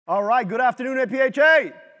All right, good afternoon, APHA.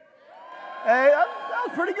 Hey, that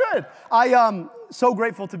was pretty good. I am so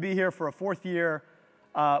grateful to be here for a fourth year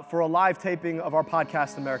for a live taping of our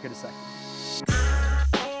podcast, America Dissected.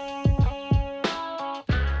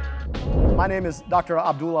 My name is Dr.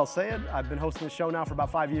 Abdul I've been hosting the show now for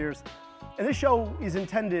about 5 years. And this show is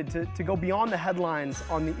intended to go beyond the headlines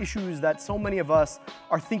on the issues that so many of us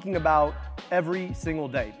are thinking about every single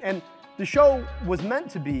day. And the show was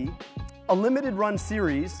meant to be a limited run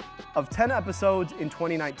series of 10 episodes in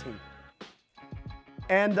 2019.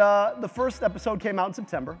 And the first episode came out in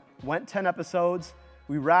September, went 10 episodes,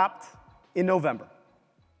 we wrapped in November.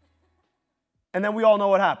 And then we all know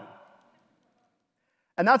what happened.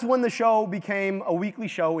 And that's when the show became a weekly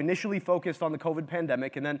show, initially focused on the COVID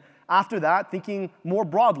pandemic, and then after that, thinking more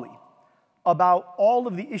broadly about all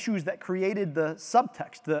of the issues that created the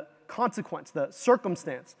subtext, the consequence, the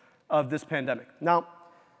circumstance of this pandemic. Now,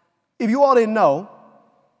 if you all didn't know,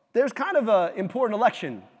 there's kind of an important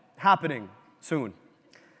election happening soon.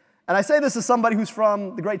 And I say this as somebody who's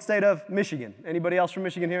from the great state of Michigan. Anybody else from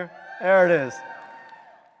Michigan here? There it is.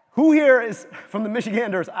 Who here is, from the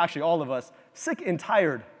Michiganders, actually all of us, sick and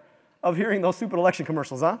tired of hearing those stupid election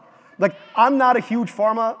commercials, huh? Like, I'm not a huge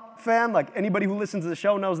pharma fan, like anybody who listens to the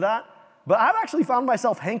show knows that, but I've actually found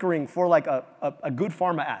myself hankering for like a good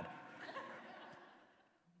pharma ad.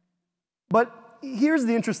 But here's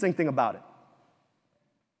the interesting thing about it.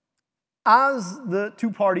 As the two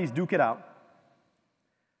parties duke it out,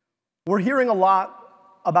 we're hearing a lot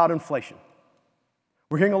about inflation.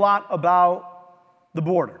 We're hearing a lot about the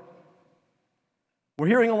border. We're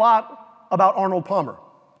hearing a lot about Arnold Palmer.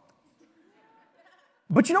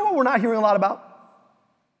 But you know what we're not hearing a lot about?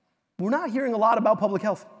 We're not hearing a lot about public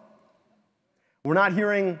health. We're not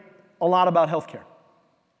hearing a lot about healthcare.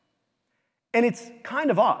 And it's kind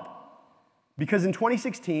of odd, because in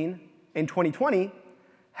 2016 and 2020,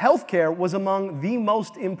 healthcare was among the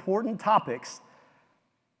most important topics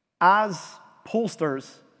as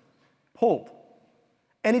pollsters polled.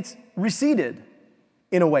 And it's receded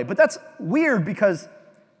in a way. But that's weird because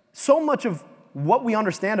so much of what we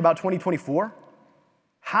understand about 2024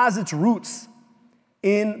 has its roots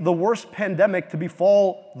in the worst pandemic to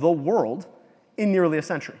befall the world in nearly a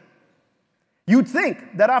century. You'd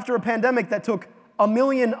think that after a pandemic that took 1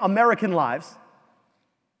 million American lives,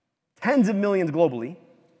 tens of millions globally,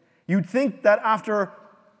 you'd think that after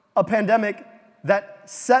a pandemic that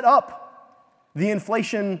set up the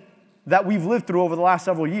inflation that we've lived through over the last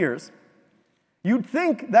several years, you'd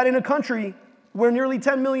think that in a country where nearly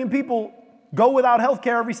 10 million people go without health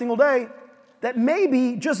care every single day, that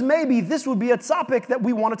maybe, just maybe, this would be a topic that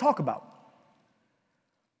we want to talk about.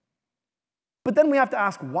 But then we have to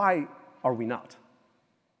ask, why are we not?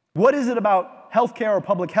 What is it about healthcare or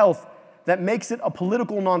public health that makes it a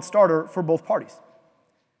political non-starter for both parties?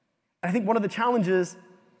 And I think one of the challenges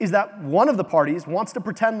is that one of the parties wants to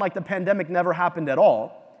pretend like the pandemic never happened at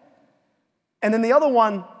all, and then the other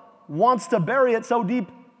one wants to bury it so deep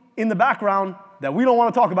in the background that we don't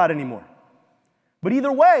want to talk about it anymore. But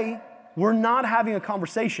either way, we're not having a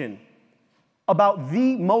conversation about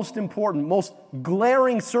the most important, most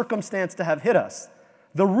glaring circumstance to have hit us,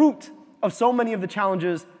 the root of so many of the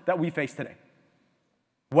challenges that we face today.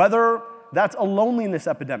 Whether that's a loneliness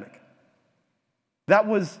epidemic that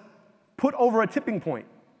was put over a tipping point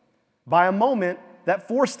by a moment that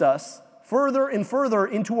forced us further and further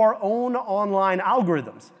into our own online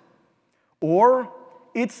algorithms. Or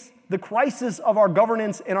it's the crisis of our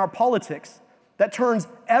governance and our politics that turns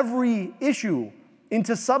every issue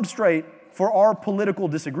into substrate for our political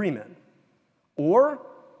disagreement. Or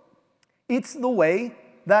it's the way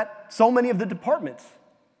that so many of the departments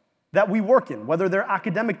that we work in, whether they're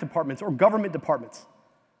academic departments or government departments,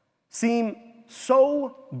 seem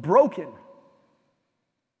so broken.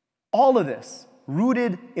 All of this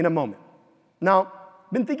rooted in a moment. Now,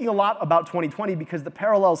 I've been thinking a lot about 2020 because the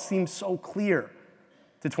parallels seem so clear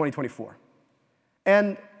to 2024.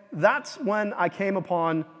 And that's when I came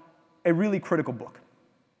upon a really critical book.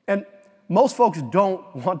 And most folks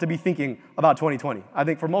don't want to be thinking about 2020. I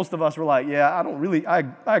think for most of us, we're like, yeah,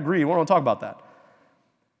 I agree, we don't talk about that.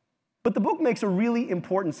 But the book makes a really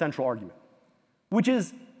important central argument, which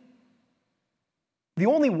is the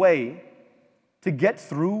only way to get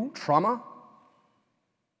through trauma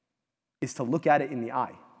is to look at it in the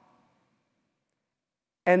eye.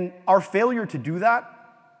 And our failure to do that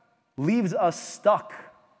leaves us stuck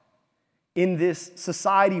in this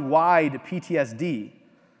society-wide PTSD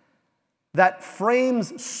that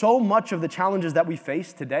frames so much of the challenges that we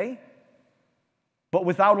face today, but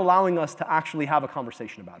without allowing us to actually have a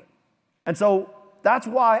conversation about it. And so that's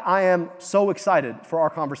why I am so excited for our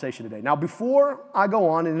conversation today. Now, before I go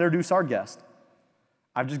on and introduce our guest,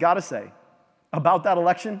 I've just got to say, about that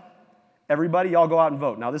election, everybody, y'all go out and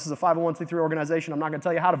vote. Now, this is a 501c3 organization. I'm not going to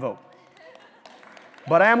tell you how to vote.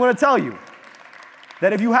 But I am going to tell you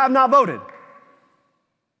that if you have not voted,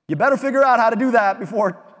 you better figure out how to do that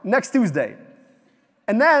before next Tuesday.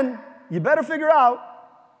 And then you better figure out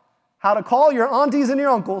how to call your aunties and your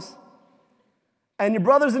uncles and your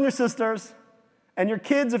brothers and your sisters and your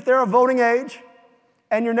kids if they're of voting age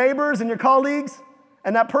and your neighbors and your colleagues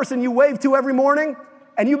and that person you wave to every morning,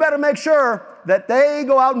 and you better make sure that they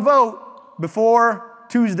go out and vote before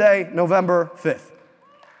Tuesday, November 5th.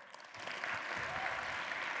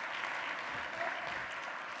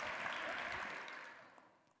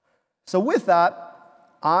 So with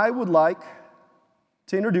that, I would like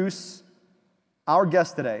to introduce our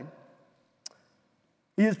guest today.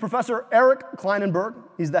 He is Professor Eric Klinenberg.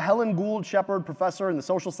 He's the Helen Gould Shepard Professor in the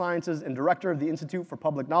Social Sciences and Director of the Institute for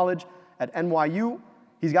Public Knowledge at NYU.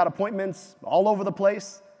 He's got appointments all over the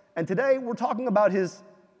place. And today, we're talking about his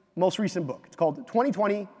most recent book. It's called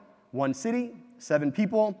 2020, One City, 7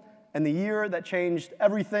 People, and the Year That Changed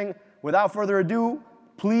Everything. Without further ado,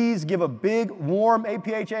 please give a big, warm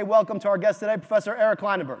APHA welcome to our guest today, Professor Eric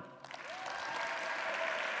Klinenberg.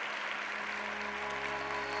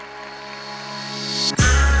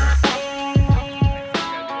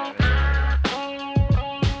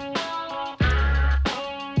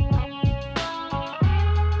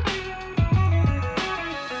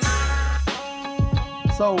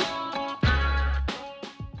 So,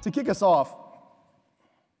 to kick us off,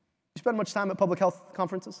 you spend much time at public health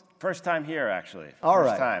conferences? First time here, actually. All right.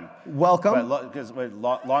 First time. Welcome.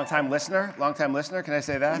 Long-time listener? Long-time listener, can I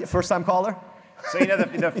say that? First-time caller? So, you know,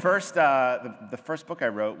 the first book I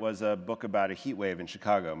wrote was a book about a heat wave in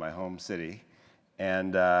Chicago, my home city.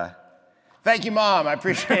 And thank you, Mom. I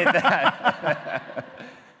appreciate that.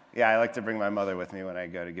 Yeah, I like to bring my mother with me when I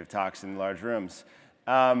go to give talks in large rooms.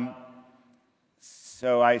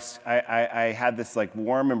 So I had this like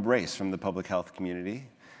warm embrace from the public health community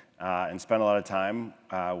and spent a lot of time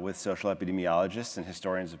with social epidemiologists and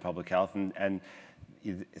historians of public health. And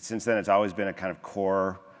since then, it's always been a kind of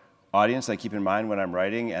core audience I keep in mind when I'm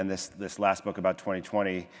writing. And this last book about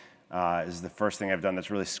 2020 is the first thing I've done that's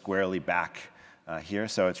really squarely back here.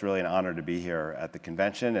 So it's really an honor to be here at the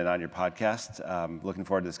convention and on your podcast. Looking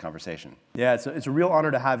forward to this conversation. Yeah, it's a real honor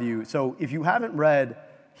to have you. So if you haven't read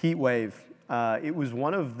Heat Wave, it was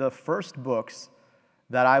one of the first books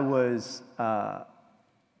that I was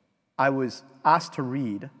asked to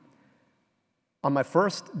read on my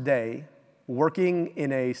first day working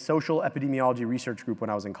in a social epidemiology research group when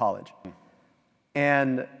I was in college.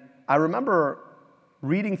 And I remember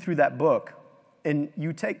reading through that book, and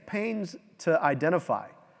you take pains to identify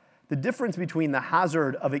the difference between the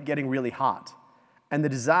hazard of it getting really hot and the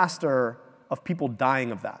disaster of people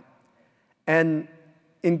dying of that. And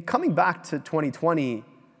in coming back to 2020,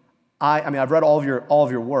 I mean, I've read all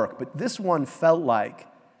of your work, but this one felt like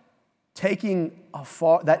taking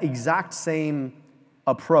that exact same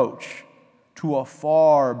approach to a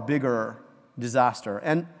far bigger disaster.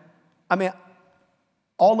 And I mean,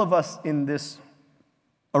 all of us in this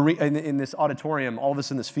auditorium, all of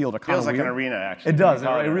us in this field are kind of weird. Feels like an arena, actually. It does.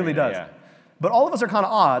 It really does. Yeah. But all of us are kind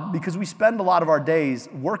of odd because we spend a lot of our days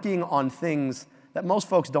working on things that most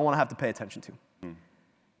folks don't want to have to pay attention to.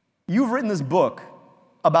 You've written this book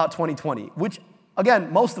about 2020, which,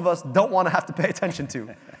 again, most of us don't want to have to pay attention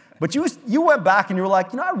to. But you went back and you were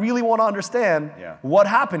like, I really want to understand what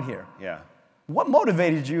happened here. Yeah. What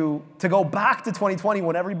motivated you to go back to 2020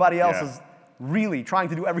 when everybody else is really trying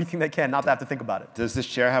to do everything they can not to have to think about it? Does this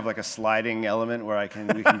chair have like a sliding element where we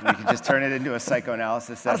can just turn it into a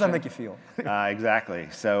psychoanalysis session? How does that make you feel? Exactly.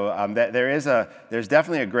 So there's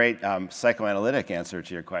definitely a great psychoanalytic answer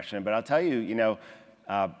to your question. But I'll tell you,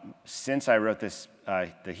 since I wrote this,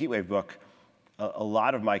 the Heatwave book, a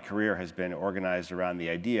lot of my career has been organized around the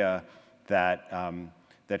idea that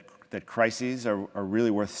that crises are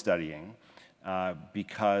really worth studying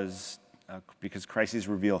because crises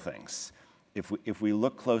reveal things. If we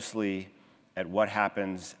look closely at what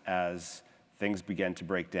happens as things begin to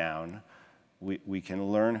break down, we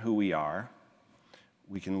can learn who we are,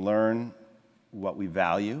 we can learn what we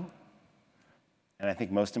value, and I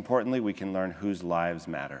think most importantly, we can learn whose lives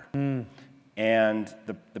matter. And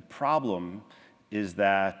the problem is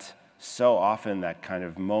that so often that kind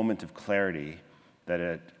of moment of clarity that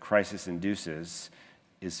a crisis induces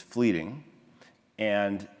is fleeting.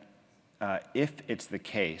 And if it's the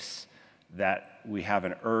case that we have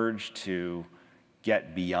an urge to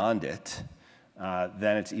get beyond it,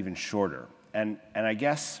 then it's even shorter. And I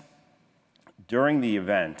guess during the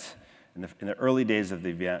event, in the early days of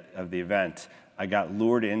the event, I got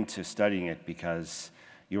lured into studying it because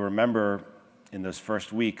you remember in those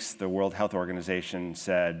first weeks, the World Health Organization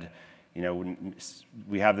said, you know,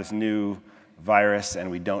 we have this new virus and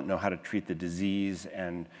we don't know how to treat the disease,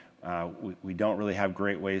 and we don't really have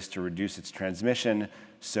great ways to reduce its transmission,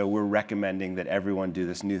 so we're recommending that everyone do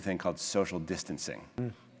this new thing called social distancing.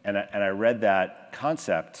 And I read that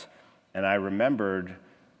concept, and I remembered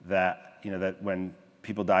that, you know, that when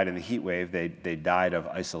people died in the heat wave, they died of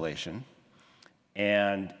isolation.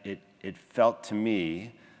 And it felt to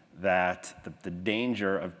me that the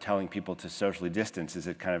danger of telling people to socially distance is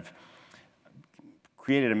it kind of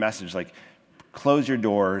created a message like, close your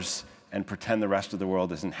doors and pretend the rest of the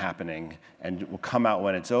world isn't happening, and we'll come out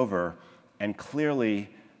when it's over. And clearly,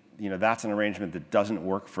 you know, that's an arrangement that doesn't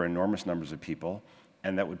work for enormous numbers of people,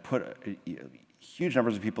 and that would put huge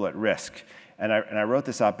numbers of people at risk. And I wrote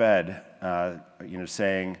this op-ed, you know,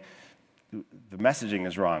 saying the messaging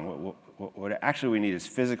is wrong. What actually we need is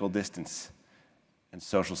physical distance and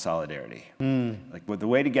social solidarity. Like, the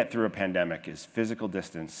way to get through a pandemic is physical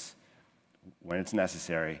distance when it's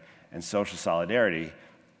necessary and social solidarity.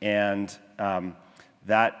 And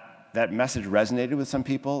that message resonated with some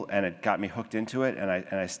people, and it got me hooked into it, and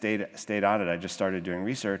I stayed on it. I just started doing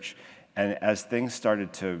research, and as things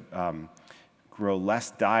started to grow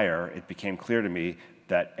less dire, it became clear to me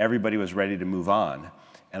that everybody was ready to move on.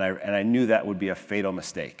 And I knew that would be a fatal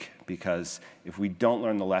mistake, because if we don't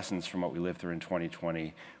learn the lessons from what we lived through in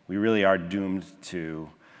 2020, we really are doomed to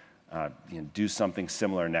you know, do something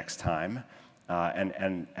similar next time.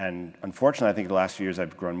 And unfortunately, I think the last few years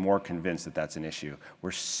I've grown more convinced that that's an issue.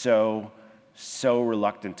 We're so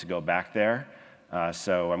reluctant to go back there.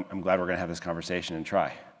 So I'm glad we're going to have this conversation and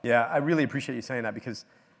try. Yeah, I really appreciate you saying that, because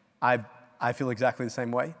I feel exactly the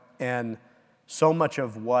same way. And so much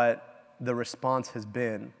of what the response has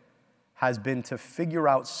been to figure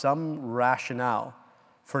out some rationale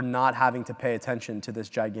for not having to pay attention to this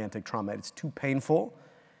gigantic trauma. It's too painful,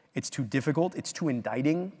 it's too difficult, it's too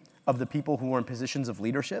indicting of the people who are in positions of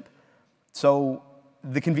leadership. So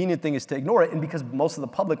the convenient thing is to ignore it, and because most of the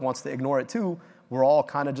public wants to ignore it too, we're all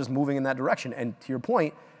kind of just moving in that direction. And to your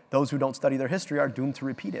point, those who don't study their history are doomed to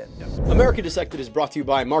repeat it. America Dissected is brought to you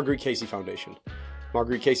by Marguerite Casey Foundation.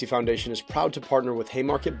 Marguerite Casey Foundation is proud to partner with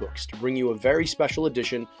Haymarket Books to bring you a very special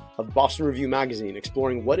edition of Boston Review magazine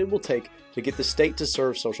exploring what it will take to get the state to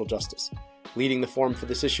serve social justice. Leading the forum for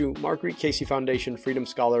this issue, Marguerite Casey Foundation freedom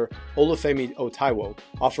scholar Olufemi Otaiwo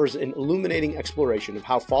offers an illuminating exploration of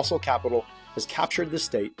how fossil capital has captured the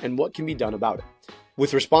state and what can be done about it.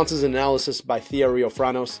 With responses and analysis by Thea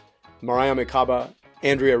Riofranos, Mariam Ekaba,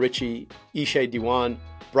 Andrea Ritchie, Ishay Diwan,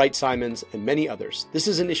 Bright Simons, and many others, this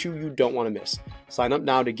is an issue you don't want to miss. Sign up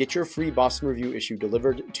now to get your free Boston Review issue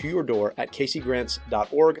delivered to your door at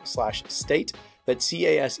caseygrants.org/state. That's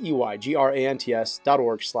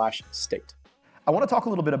CASEYGRANTS.org/state. I want to talk a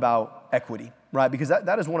little bit about equity, right? Because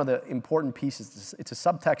that is one of the important pieces. It's a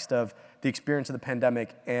subtext of the experience of the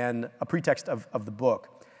pandemic and a pretext of the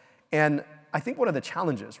book. And I think one of the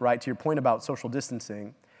challenges, right, to your point about social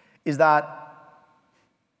distancing, is that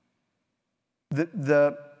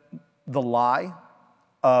the lie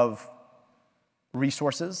of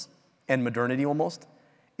resources and modernity almost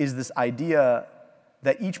is this idea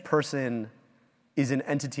that each person is an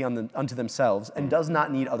entity unto themselves and does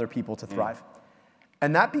not need other people to thrive.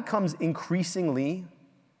 And that becomes increasingly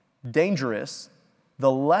dangerous the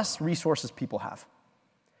less resources people have.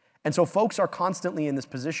 And so folks are constantly in this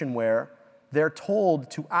position where they're told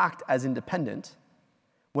to act as independent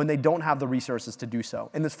when they don't have the resources to do so.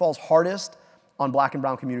 And this falls hardest on Black and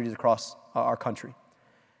brown communities across our country.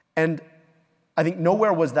 And I think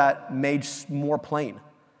nowhere was that made more plain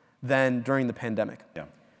than during the pandemic. Yeah.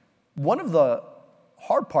 One of the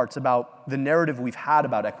hard parts about the narrative we've had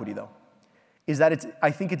about equity, though, is that I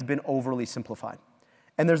think it's been overly simplified.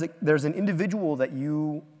 And there's an individual that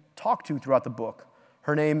you talk to throughout the book.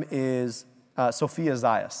 Her name is Sophia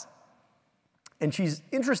Zayas. And she's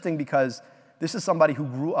interesting because this is somebody who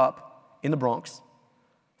grew up in the Bronx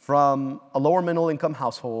from a lower middle income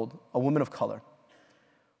household, a woman of color,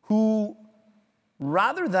 who,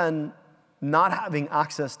 rather than not having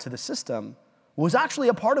access to the system, was actually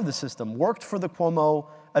a part of the system, worked for the Cuomo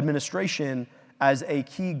administration as a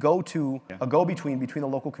key a go-between between the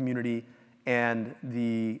local community and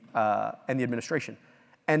the administration.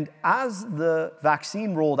 And as the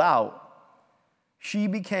vaccine rolled out, she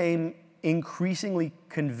became increasingly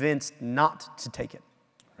convinced not to take it.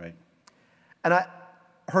 Right. And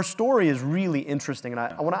her story is really interesting, and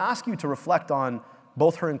I want to ask you to reflect on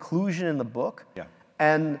both her inclusion in the book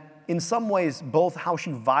and in some ways, both how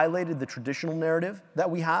she violated the traditional narrative that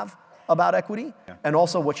we have about equity, and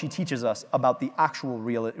also what she teaches us about the actual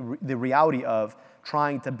the reality of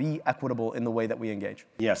trying to be equitable in the way that we engage.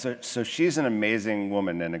 Yeah, so she's an amazing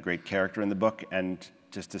woman and a great character in the book. And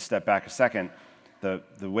just to step back a second,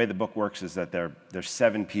 the way the book works is that there's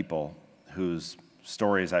 7 people whose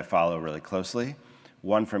stories I follow really closely,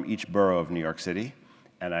 one from each borough of New York City.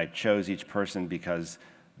 And I chose each person because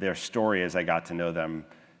their story, as I got to know them,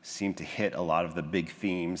 seemed to hit a lot of the big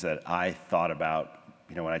themes that I thought about,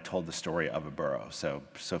 when I told the story of a borough. So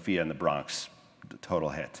Sophia in the Bronx, total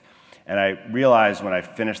hit. And I realized when I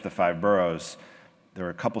finished the 5 boroughs, there were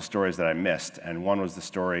a couple stories that I missed. And one was the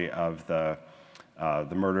story of the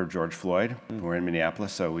murder of George Floyd. We're in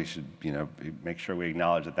Minneapolis, so we should, make sure we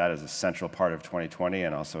acknowledge that that is a central part of 2020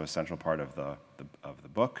 and also a central part of the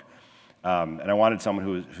book. And I wanted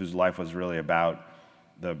someone whose life was really about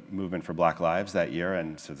the movement for Black lives that year,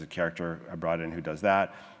 and so the character I brought in who does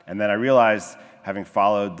that. And then I realized, having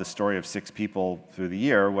followed the story of 6 people through the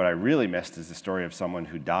year, what I really missed is the story of someone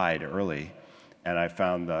who died early. And I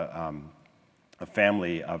found a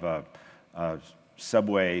family of a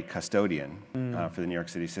subway custodian for the New York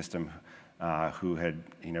City system who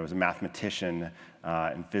was a mathematician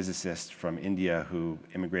and physicist from India who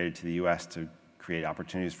immigrated to the US to create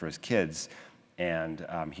opportunities for his kids. And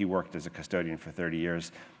he worked as a custodian for 30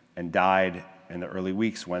 years and died in the early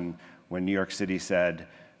weeks when New York City said,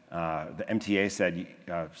 the MTA said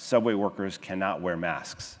subway workers cannot wear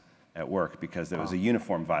masks at work because there was a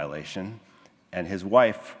uniform violation. And his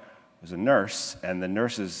wife was a nurse, and the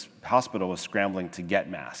nurse's hospital was scrambling to get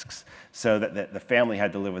masks. So that the family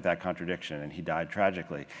had to live with that contradiction, and he died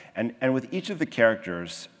tragically. And with each of the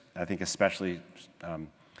characters, I think especially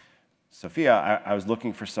Sophia, I was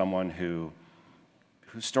looking for someone whose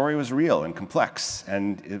story was real and complex,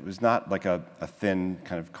 and it was not like a thin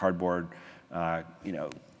kind of cardboard,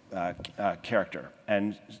 character.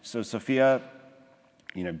 And so Sophia,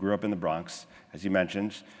 grew up in the Bronx, as you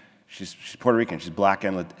mentioned. She's Puerto Rican. She's Black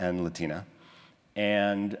and Latina,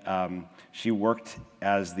 and she worked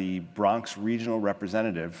as the Bronx regional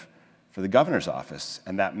representative for the governor's office,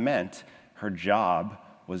 and that meant her job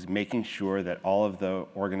was making sure that all of the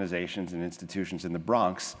organizations and institutions in the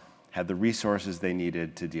Bronx had the resources they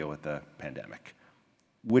needed to deal with the pandemic,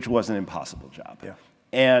 which was an impossible job. Yeah.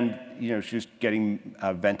 And she was getting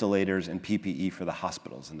ventilators and PPE for the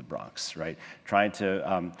hospitals in the Bronx, right? Trying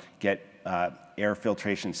to get air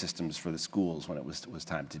filtration systems for the schools when it was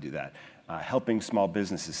time to do that, helping small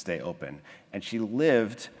businesses stay open. And she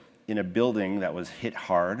lived in a building that was hit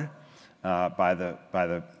hard by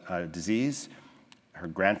the disease. Her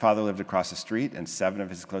grandfather lived across the street, and 7 of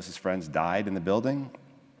his closest friends died in the building.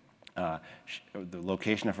 The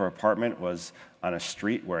location of her apartment was on a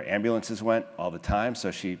street where ambulances went all the time, so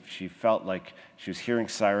she felt like she was hearing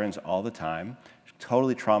sirens all the time,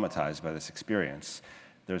 totally traumatized by this experience.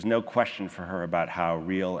 There's no question for her about how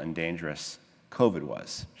real and dangerous COVID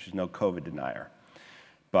was. She's no COVID denier.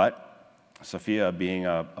 But Sophia, being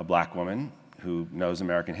a Black woman who knows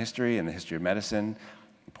American history and the history of medicine,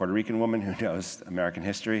 a Puerto Rican woman who knows American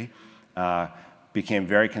history, became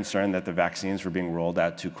very concerned that the vaccines were being rolled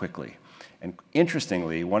out too quickly. And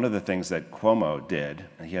interestingly, one of the things that Cuomo did,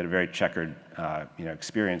 and he had a very checkered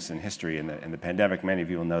experience in history in the pandemic. Many of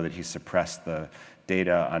you will know that he suppressed the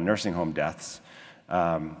data on nursing home deaths.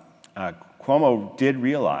 Cuomo did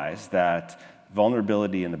realize that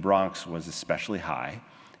vulnerability in the Bronx was especially high,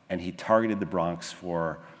 and he targeted the Bronx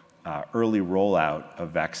for early rollout of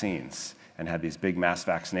vaccines and had these big mass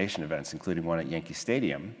vaccination events, including one at Yankee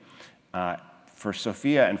Stadium. For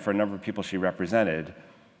Sophia and for a number of people she represented,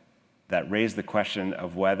 that raised the question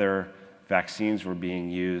of whether vaccines were being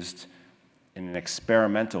used in an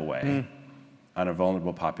experimental way on a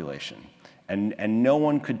vulnerable population. And no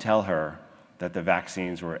one could tell her that the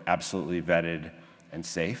vaccines were absolutely vetted and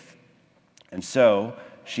safe. And so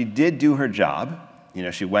she did do her job.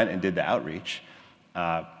 She went and did the outreach,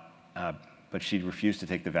 but she refused to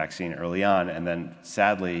take the vaccine early on, and then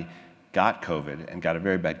sadly got COVID and got a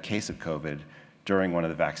very bad case of COVID during one of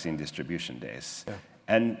the vaccine distribution days. Yeah.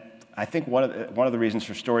 And I think one of the reasons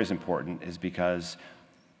her story is important is because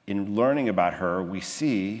in learning about her, we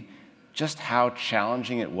see just how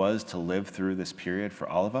challenging it was to live through this period for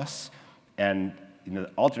all of us. And the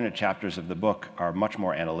alternate chapters of the book are much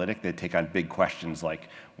more analytic. They take on big questions like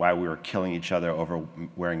why we were killing each other over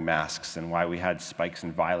wearing masks and why we had spikes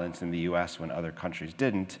in violence in the US when other countries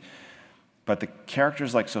didn't. But the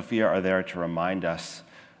characters like Sophia are there to remind us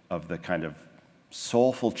of the kind of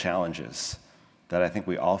soulful challenges that I think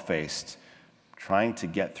we all faced trying to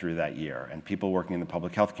get through that year. And people working in the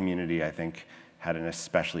public health community, I think, had an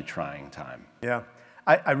especially trying time. Yeah,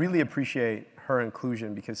 I really appreciate her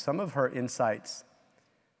inclusion because some of her insights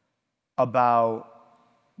about,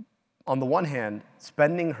 on the one hand,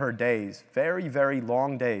 spending her days, very, very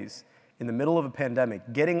long days, in the middle of a pandemic,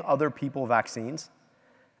 getting other people vaccines,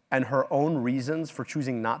 and her own reasons for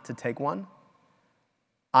choosing not to take one,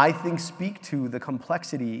 I think speak to the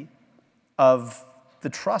complexity of the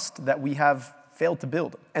trust that we have failed to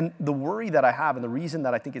build. And the worry that I have, and the reason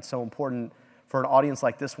that I think it's so important for an audience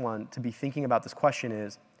like this one to be thinking about this question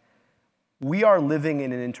is, we are living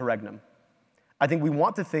in an interregnum. I think we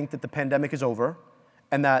want to think that the pandemic is over,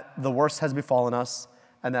 and that the worst has befallen us,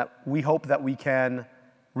 and that we hope that we can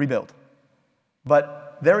rebuild.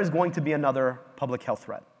 But there is going to be another public health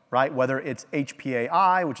threat, right? Whether it's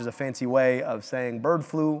HPAI, which is a fancy way of saying bird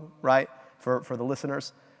flu, right, for the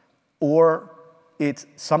listeners, or it's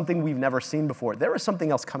something we've never seen before. There is something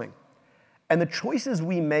else coming. And the choices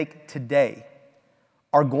we make today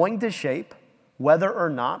are going to shape whether or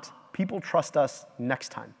not people trust us next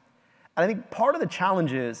time. And I think part of the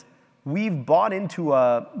challenge is we've bought into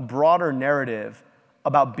a broader narrative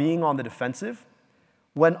about being on the defensive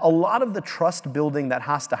when a lot of the trust building that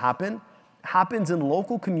has to happen happens in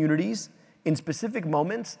local communities in specific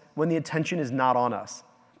moments when the attention is not on us.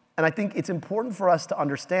 And I think it's important for us to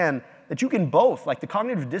understand that you can both, like the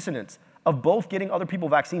cognitive dissonance of both getting other people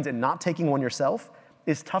vaccines and not taking one yourself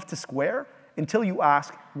is tough to square until you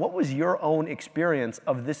ask, what was your own experience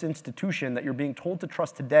of this institution that you're being told to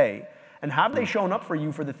trust today? And have they shown up for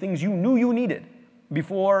you for the things you knew you needed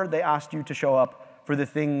before they asked you to show up for the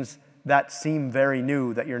things that seem very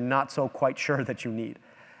new that you're not so quite sure that you need?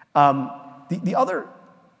 The other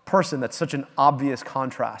person that's such an obvious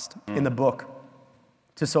contrast in the book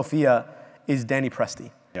to Sophia is Danny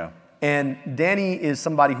Presti. Yeah. And Danny is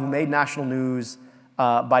somebody who made national news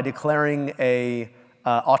by declaring a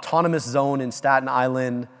autonomous zone in Staten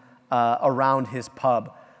Island around his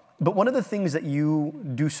pub. But one of the things that you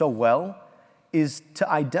do so well is to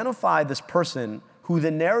identify this person who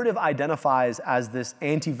the narrative identifies as this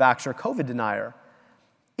anti-vaxxer COVID denier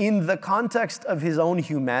in the context of his own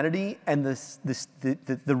humanity and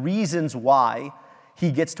the reasons why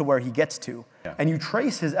he gets to where he gets to. Yeah. And you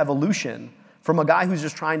trace his evolution from a guy who's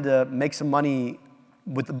just trying to make some money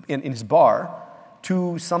in his bar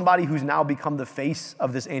to somebody who's now become the face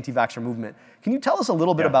of this anti-vaxxer movement. Can you tell us a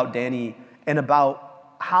little bit about Danny and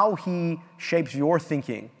about how he shapes your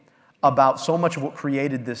thinking about so much of what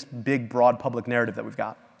created this big, broad public narrative that we've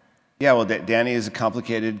got? Yeah, well, Danny is a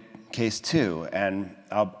complicated case too, and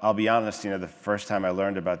I'll be honest. The first time I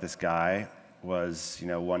learned about this guy was,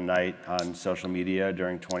 one night on social media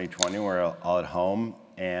during 2020. We're all at home,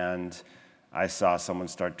 and I saw someone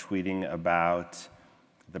start tweeting about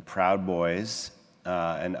the Proud Boys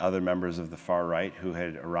and other members of the far right who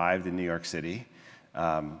had arrived in New York City,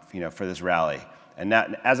 for this rally. And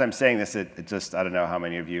now, as I'm saying this, it just, I don't know how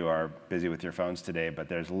many of you are busy with your phones today, but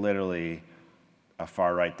there's literally a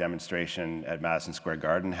far-right demonstration at Madison Square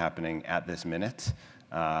Garden happening at this minute,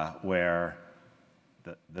 where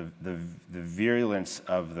the virulence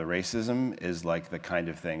of the racism is like the kind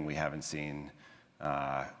of thing we haven't seen,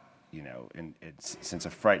 since a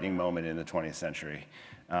frightening moment in the 20th century.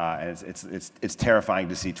 And it's terrifying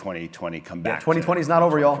to see 2020 come back. Yeah, 2020 is not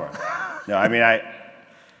over, y'all. No,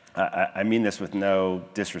 I mean this with no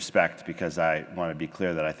disrespect, because I want to be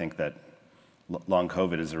clear that I think that long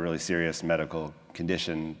COVID is a really serious medical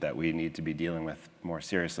condition that we need to be dealing with more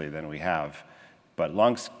seriously than we have. But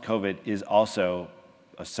long COVID is also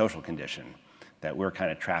a social condition that we're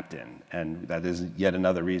kind of trapped in. And that is yet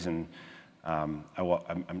another reason I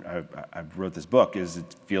wrote this book, is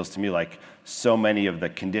it feels to me like so many of the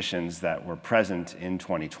conditions that were present in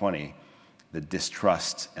 2020, the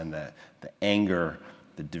distrust and the anger,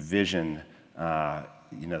 the division, the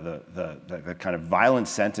kind of violent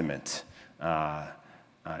sentiment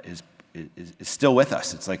is still with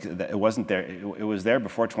us. It's like it wasn't there. It was there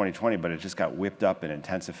before 2020, but it just got whipped up and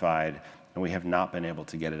intensified, and we have not been able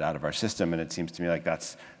to get it out of our system. And it seems to me like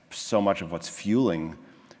that's so much of what's fueling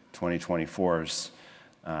 2024's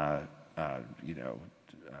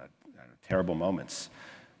terrible moments.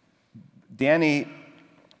 Danny,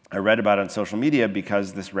 I read about it on social media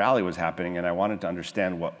because this rally was happening, and I wanted to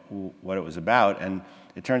understand what it was about. And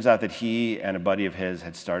it turns out that he and a buddy of his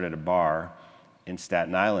had started a bar in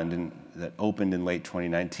Staten Island that opened in late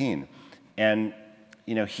 2019. And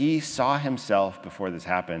he saw himself before this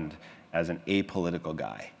happened as an apolitical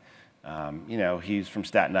guy. He's from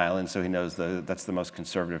Staten Island, so he knows that's the most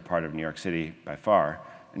conservative part of New York City by far,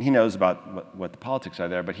 and he knows about what the politics are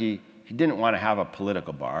there. But he He didn't want to have a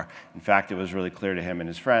political bar. In fact, it was really clear to him and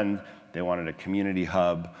his friend, they wanted a community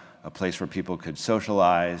hub, a place where people could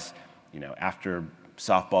socialize, after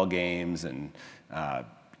softball games and,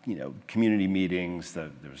 community meetings.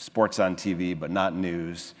 There was sports on TV, but not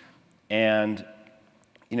news. And,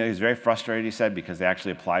 he was very frustrated, he said, because they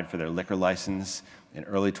actually applied for their liquor license in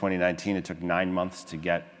early 2019. It took 9 months to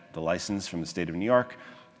get the license from the state of New York.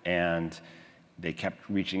 And they kept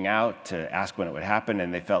reaching out to ask when it would happen,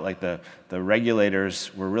 and they felt like the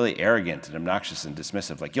regulators were really arrogant and obnoxious and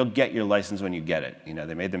dismissive. Like, you'll get your license when you get it.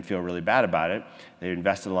 They made them feel really bad about it. They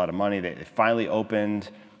invested a lot of money. They finally opened,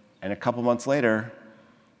 and a couple months later,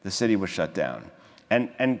 the city was shut down.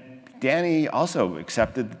 And Danny also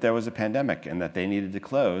accepted that there was a pandemic and that they needed to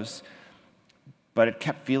close, but it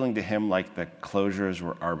kept feeling to him like the closures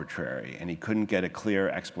were arbitrary, and he couldn't get a clear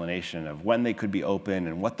explanation of when they could be open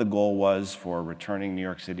and what the goal was for returning New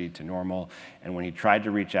York City to normal. And when he tried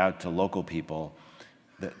to reach out to local people,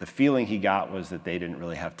 the feeling he got was that they didn't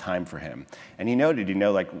really have time for him. And he noted,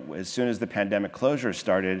 like, as soon as the pandemic closures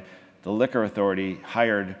started, the liquor authority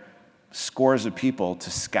hired scores of people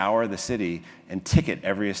to scour the city and ticket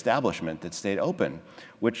every establishment that stayed open,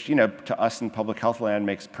 which, to us in public health land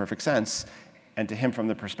makes perfect sense. And to him, from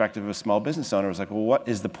the perspective of a small business owner, was like, well, what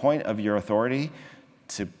is the point of your authority?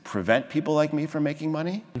 To prevent people like me from making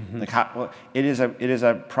money? Mm-hmm. It is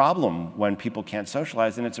a problem when people can't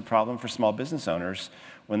socialize, and it's a problem for small business owners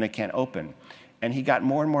when they can't open. And he got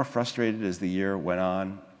more and more frustrated as the year went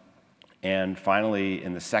on. And finally,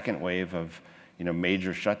 in the second wave of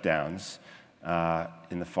major shutdowns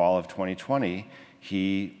in the fall of 2020,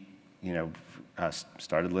 he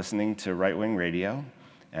started listening to right-wing radio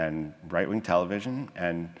and right-wing television,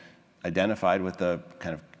 and identified with the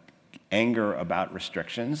kind of anger about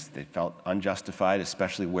restrictions. They felt unjustified,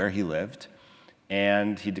 especially where he lived,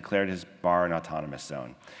 and he declared his bar an autonomous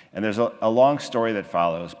zone. And there's a long story that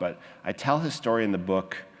follows, but I tell his story in the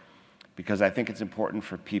book because I think it's important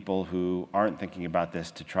for people who aren't thinking about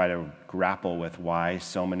this to try to grapple with why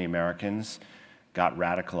so many Americans got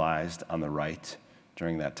radicalized on the right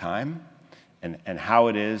during that time, and how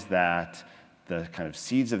it is that the kind of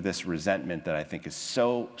seeds of this resentment that I think is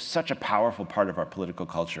such a powerful part of our political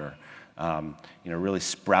culture, really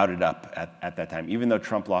sprouted up at that time. Even though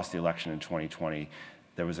Trump lost the election in 2020,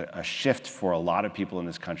 there was a shift for a lot of people in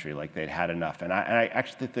this country, like they'd had enough. And I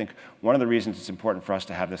actually think one of the reasons it's important for us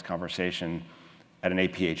to have this conversation at an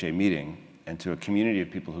APHA meeting and to a community of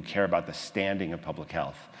people who care about the standing of public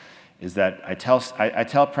health is that I tell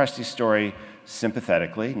Presti's story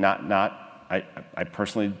sympathetically, I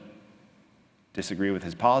personally disagree with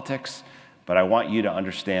his politics, but I want you to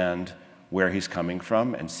understand where he's coming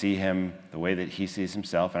from and see him the way that he sees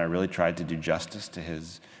himself. And I really tried to do justice to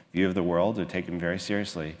his view of the world, to take him very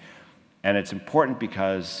seriously. And it's important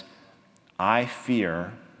because I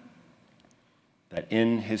fear that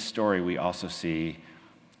in his story we also see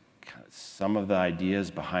some of the ideas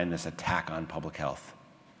behind this attack on public health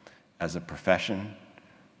as a profession,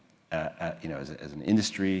 as an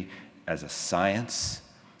industry, as a science,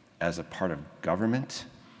 as a part of government.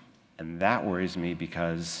 And that worries me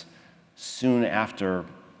because soon after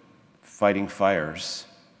fighting fires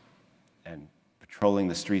and patrolling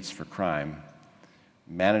the streets for crime,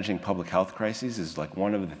 managing public health crises is like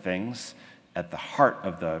one of the things at the heart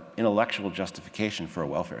of the intellectual justification for a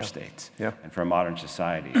welfare state and for a modern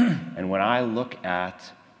society. And when I look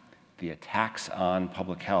at the attacks on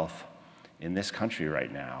public health in this country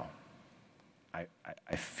right now,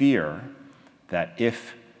 I fear that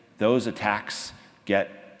if those attacks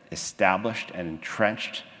get established and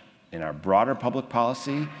entrenched in our broader public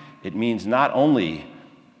policy, it means not only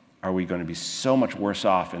are we going to be so much worse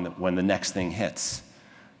off when the next thing hits,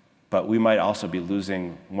 but we might also be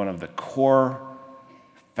losing one of the core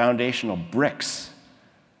foundational bricks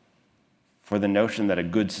for the notion that a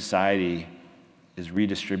good society is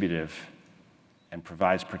redistributive and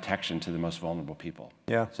provides protection to the most vulnerable people.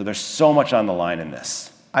 Yeah. So there's so much on the line in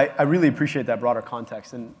this. I really appreciate that broader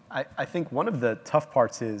context. And I think one of the tough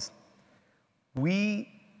parts is we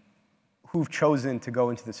who've chosen to go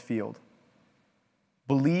into this field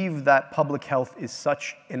believe that public health is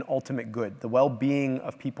such an ultimate good. The well-being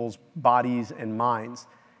of people's bodies and minds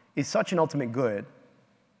is such an ultimate good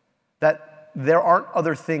that there aren't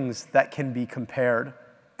other things that can be compared,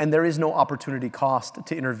 and there is no opportunity cost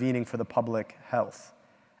to intervening for the public health.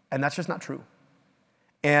 And that's just not true.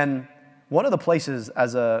 And one of the places,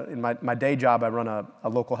 in my day job, I run a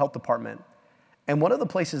local health department, and one of the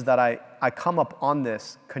places that I come up on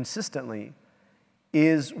this consistently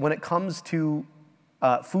is when it comes to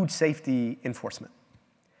food safety enforcement.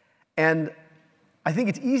 And I think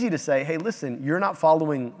it's easy to say, hey, listen, you're not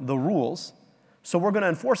following the rules, so we're going to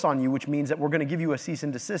enforce on you, which means that we're going to give you a cease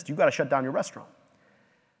and desist. You've got to shut down your restaurant.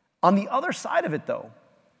 On the other side of it, though,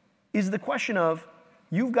 is the question of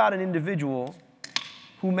you've got an individual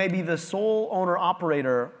who may be the sole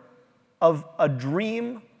owner-operator of a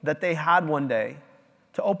dream that they had one day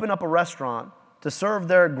to open up a restaurant to serve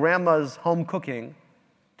their grandma's home cooking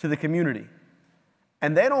to the community.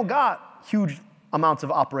 And they don't got huge amounts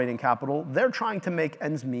of operating capital. They're trying to make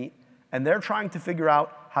ends meet, and they're trying to figure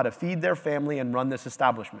out how to feed their family and run this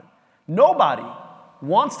establishment. Nobody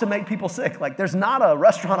wants to make people sick. Like, there's not a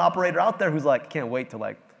restaurant operator out there who's like, can't wait to,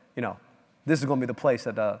 like, you know, this is going to be the place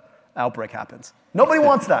that the outbreak happens. Nobody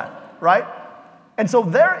wants that, right? And so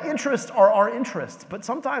their interests are our interests. But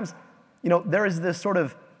sometimes, you know, there is this sort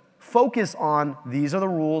of focus on these are the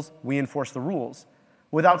rules, we enforce the rules,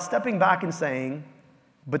 without stepping back and saying,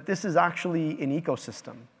 but this is actually an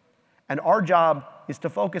ecosystem. And our job is to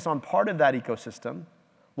focus on part of that ecosystem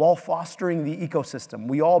while fostering the ecosystem.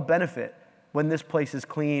 We all benefit when this place is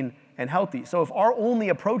clean and healthy. So if our only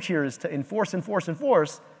approach here is to enforce,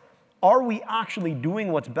 are we actually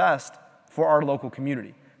doing what's best for our local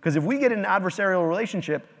community? Because if we get in an adversarial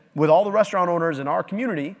relationship with all the restaurant owners in our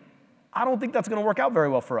community, I don't think that's going to work out very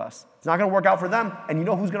well for us. It's not going to work out for them. And you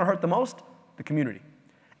know who's going to hurt the most? The community.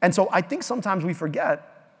 And so I think sometimes we forget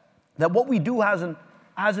that what we do has an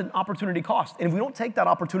opportunity cost. And if we don't take that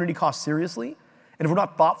opportunity cost seriously, and if we're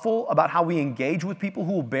not thoughtful about how we engage with people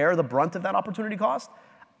who will bear the brunt of that opportunity cost,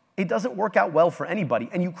 it doesn't work out well for anybody.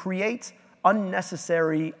 And you create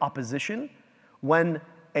unnecessary opposition when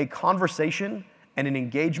a conversation and an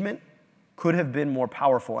engagement could have been more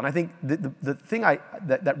powerful. And I think the thing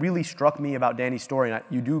that really struck me about Danny's story, and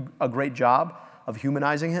you do a great job of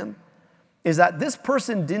humanizing him, is that this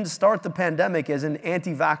person didn't start the pandemic as an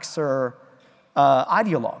anti-vaxxer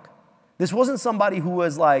ideologue. This wasn't somebody who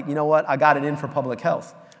was like, you know what, I got it in for public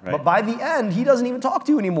health. Right. But by the end, he doesn't even talk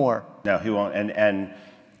to you anymore. No, he won't. And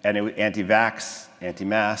it was anti-vax,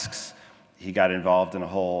 anti-masks. He got involved in a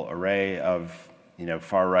whole array of, you know,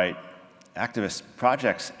 far-right activist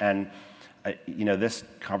projects. And you know, this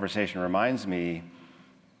conversation reminds me,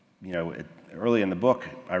 you know, early in the book,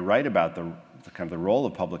 I write about the kind of the role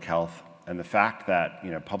of public health and the fact that, you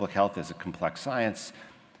know, public health is a complex science.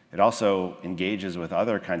 It also engages with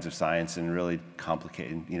other kinds of science in really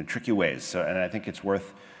complicated, you know, tricky ways. So, and I think it's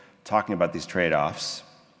worth talking about these trade-offs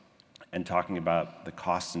and talking about the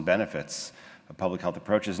costs and benefits of public health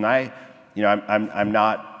approaches. And I'm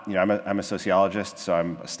not, you know, I'm a sociologist, so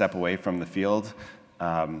I'm a step away from the field.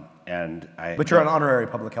 But you're an honorary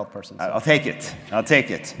public health person. So. I'll take it. I'll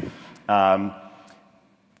take it.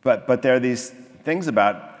 But there are these things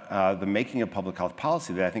about the making of public health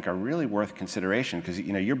policy that I think are really worth consideration, because,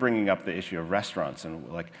 you know, you're bringing up the issue of restaurants and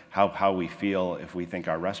like how we feel if we think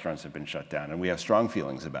our restaurants have been shut down, and we have strong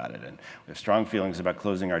feelings about it, and we have strong feelings about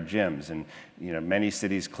closing our gyms, and, you know, many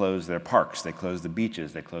cities close their parks, they close the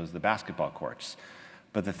beaches, they close the basketball courts.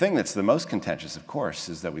 But the thing that's the most contentious, of course,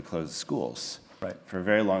 is that we close the schools. Right. For a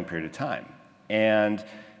very long period of time. And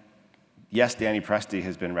yes, Danny Presti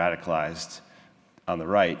has been radicalized on the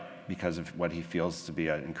right because of what he feels to be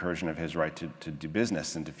an incursion of his right to do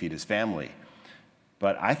business and to feed his family.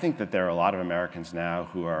 But I think that there are a lot of Americans now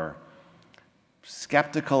who are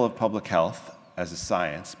skeptical of public health as a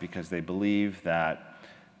science because they believe that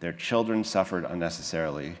their children suffered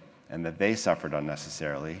unnecessarily and that they suffered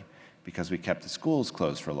unnecessarily because we kept the schools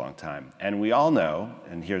closed for a long time. And we all know,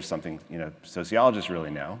 and here's something, you know, sociologists really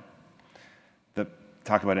know, that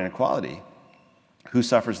talk about inequality. Who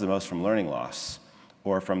suffers the most from learning loss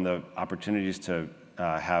or from the opportunities to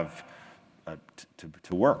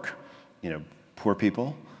to work? You know, poor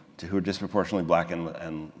people who are disproportionately Black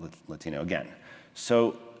and Latino again.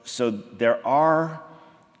 So there are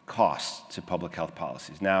costs to public health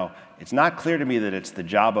policies. Now, it's not clear to me that it's the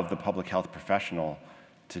job of the public health professional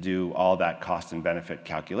to do all that cost and benefit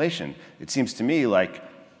calculation. It seems to me like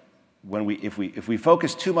if we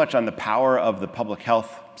focus too much on the power of the public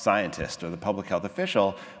health scientist or the public health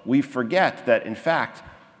official, we forget that, in fact,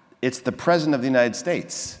 it's the President of the United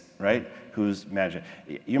States, right, who's managing.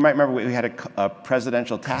 You might remember we had a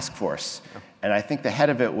presidential task force, and I think the head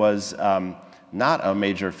of it was not a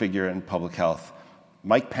major figure in public health.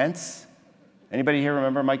 Mike Pence? Anybody here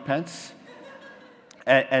remember Mike Pence?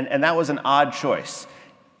 And that was an odd choice.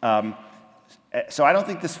 So I don't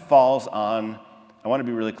think this falls on, I want to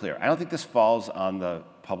be really clear, I don't think this falls on the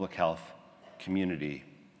public health community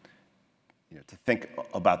to think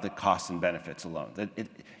about the costs and benefits alone.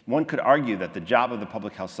 One could argue that the job of the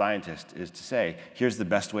public health scientist is to say, here's the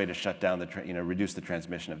best way to shut down reduce the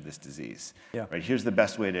transmission of this disease. Yeah. Right? Here's the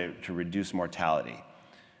best way to reduce mortality.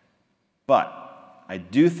 But I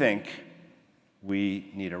do think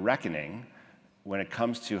we need a reckoning when it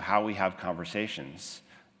comes to how we have conversations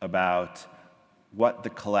about what the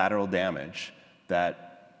collateral damage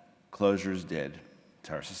that closures did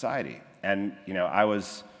to our society. And I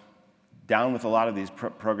was down with a lot of these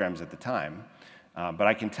programs at the time, but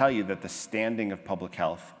I can tell you that the standing of public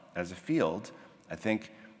health as a field, I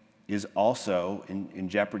think, is also in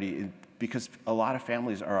jeopardy because a lot of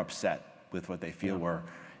families are upset with what they feel were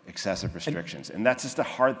excessive restrictions. And that's just a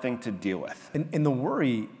hard thing to deal with. And the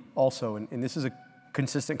worry also, and this is a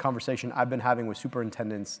consistent conversation I've been having with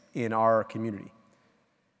superintendents in our community,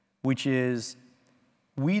 which is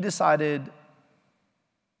we decided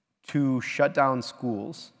to shut down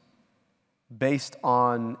schools based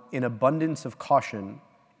on an abundance of caution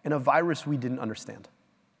in a virus we didn't understand.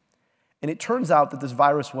 And it turns out that this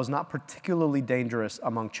virus was not particularly dangerous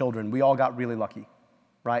among children. We all got really lucky,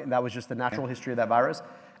 right? And that was just the natural history of that virus.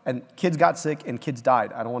 And kids got sick and kids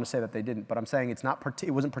died. I don't want to say that they didn't, but I'm saying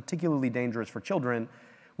it wasn't particularly dangerous for children,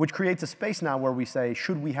 which creates a space now where we say,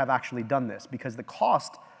 should we have actually done this? Because the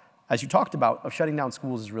cost, as you talked about, of shutting down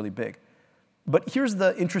schools is really big. But here's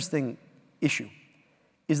the interesting issue,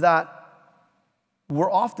 is that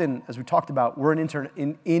we're often, as we talked about, we're in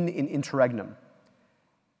an interregnum.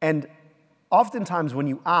 And oftentimes when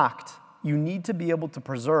you act, you need to be able to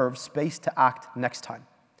preserve space to act next time.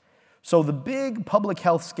 So the big public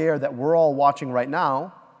health scare that we're all watching right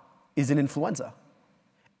now is an influenza.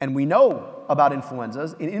 And we know about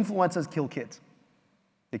influenzas, and influenzas kill kids.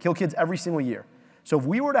 They kill kids every single year. So if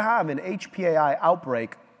we were to have an HPAI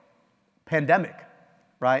outbreak pandemic,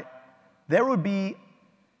 right, there would be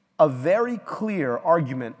a very clear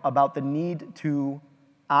argument about the need to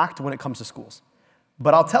act when it comes to schools.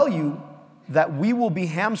 But I'll tell you that we will be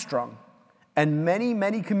hamstrung, and many,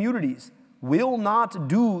 many communities will not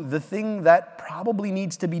do the thing that probably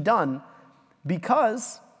needs to be done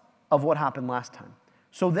because of what happened last time.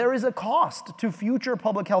 So there is a cost to future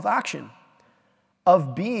public health action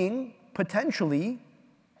of being potentially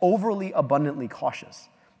overly abundantly cautious.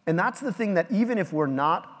 And that's the thing that even if we're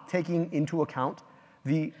not taking into account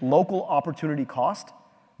the local opportunity cost,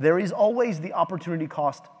 there is always the opportunity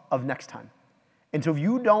cost of next time. And so if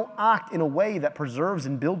you don't act in a way that preserves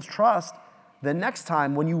and builds trust, then next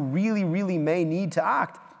time when you really, really may need to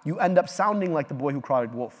act, you end up sounding like the boy who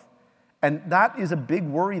cried wolf. And that is a big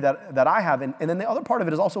worry that I have. And then the other part of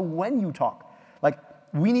it is also when you talk. Like,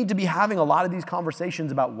 we need to be having a lot of these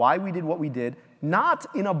conversations about why we did what we did, not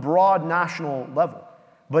in a broad national level,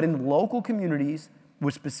 but in local communities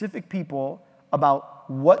with specific people about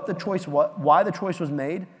what the choice was, why the choice was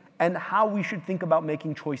made, and how we should think about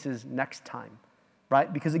making choices next time,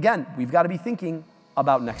 right? Because again, we've got to be thinking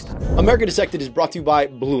about next time. America Dissected is brought to you by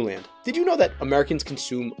Blue Land. Did you know that Americans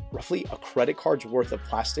consume roughly a credit card's worth of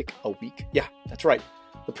plastic a week? Yeah, that's right.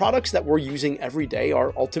 The products that we're using every day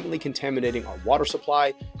are ultimately contaminating our water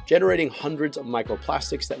supply, generating hundreds of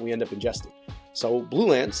microplastics that we end up ingesting. So Blue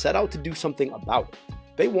Land set out to do something about it.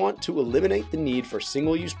 They want to eliminate the need for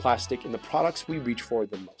single-use plastic in the products we reach for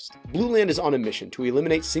the most. Blue Land is on a mission to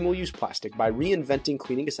eliminate single-use plastic by reinventing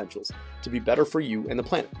cleaning essentials to be better for you and the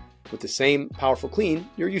planet, with the same powerful clean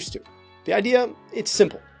you're used to. The idea, it's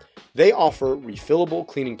simple. They offer refillable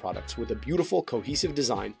cleaning products with a beautiful, cohesive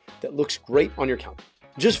design that looks great on your counter.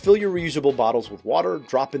 Just fill your reusable bottles with water,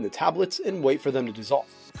 drop in the tablets, and wait for them to dissolve.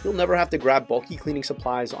 You'll never have to grab bulky cleaning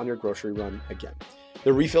supplies on your grocery run again.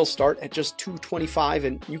 The refills start at just $2.25,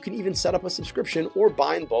 and you can even set up a subscription or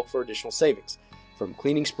buy in bulk for additional savings. From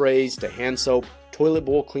cleaning sprays to hand soap, toilet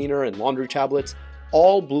bowl cleaner, and laundry tablets,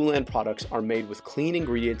 all Blue Land products are made with clean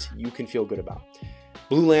ingredients you can feel good about.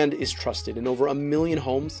 Blue Land is trusted in over 1 million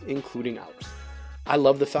homes, including ours. I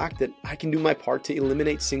love the fact that I can do my part to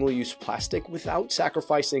eliminate single-use plastic without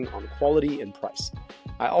sacrificing on quality and price.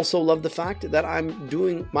 I also love the fact that I'm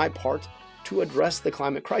doing my part to address the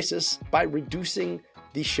climate crisis by reducing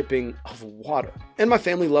the shipping of water. And my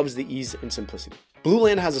family loves the ease and simplicity. Blue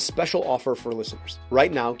Land has a special offer for listeners.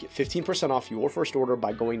 Right now, get 15% off your first order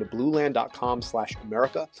by going to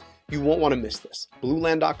blueland.com/America. You won't want to miss this.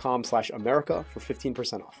 blueland.com/America for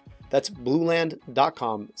 15% off. That's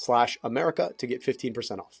blueland.com/America to get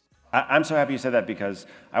 15% off. I'm so happy you said that because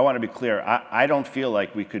I want to be clear. I don't feel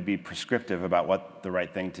like we could be prescriptive about what the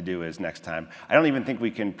right thing to do is next time. I don't even think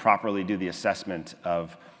we can properly do the assessment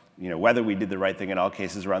of whether we did the right thing in all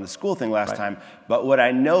cases around the school thing last time. But what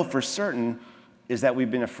I know for certain is that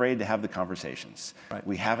we've been afraid to have the conversations. Right.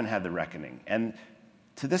 We haven't had the reckoning. And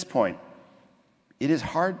to this point, it is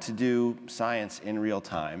hard to do science in real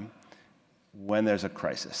time when there's a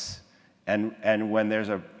crisis. And when there's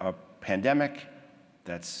a pandemic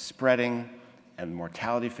that's spreading and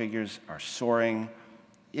mortality figures are soaring,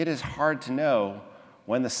 it is hard to know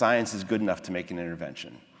when the science is good enough to make an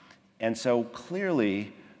intervention. And so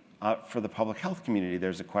clearly, for the public health community,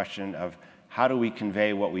 there's a question of how do we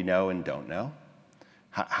convey what we know and don't know?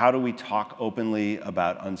 How do we talk openly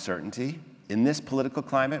about uncertainty? In this political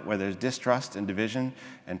climate where there's distrust and division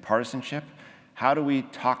and partisanship, how do we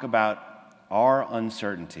talk about our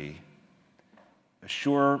uncertainty,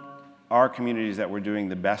 assure our communities that we're doing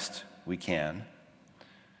the best we can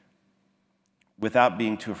without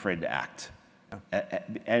being too afraid to act?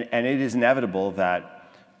 And it is inevitable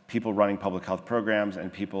that people running public health programs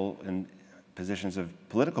and people in positions of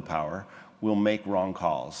political power will make wrong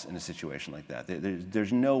calls in a situation like that.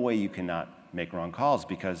 There's no way you cannot make wrong calls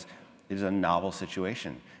because it is a novel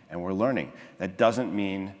situation and we're learning. That doesn't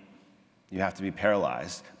mean you have to be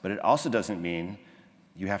paralyzed, but it also doesn't mean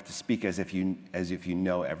you have to speak as if you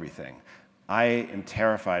know everything. I am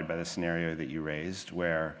terrified by the scenario that you raised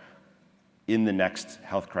where in the next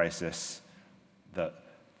health crisis,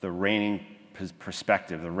 the reigning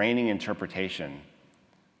perspective, the reigning interpretation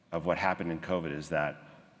of what happened in COVID is that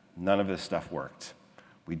none of this stuff worked.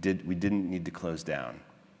 We didn't need to close down,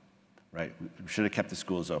 right? We should have kept the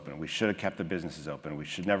schools open. We should have kept the businesses open. We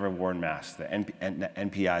should never have worn masks. The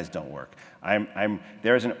NPIs don't work.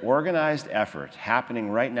 There is an organized effort happening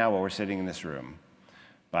right now while we're sitting in this room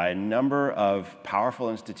by a number of powerful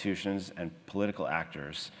institutions and political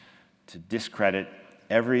actors to discredit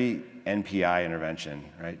every NPI intervention,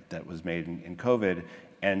 right, that was made in COVID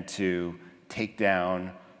and to take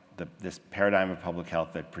down this paradigm of public health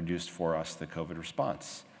that produced for us the COVID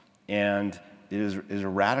response. And it is a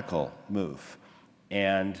radical move.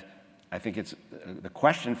 And I think it's the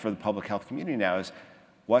question for the public health community now is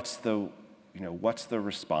what's the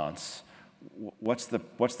response? What's the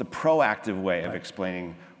proactive way of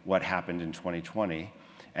explaining what happened in 2020?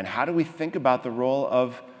 And how do we think about the role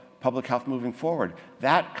of public health moving forward?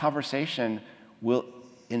 That conversation will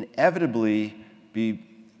inevitably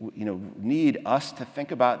need us to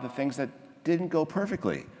think about the things that didn't go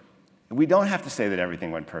perfectly. We don't have to say that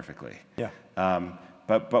everything went perfectly. Yeah.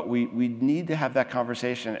 But we need to have that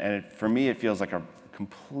conversation, and for me, it feels like a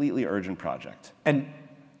completely urgent project. And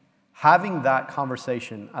having that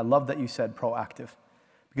conversation, I love that you said proactive,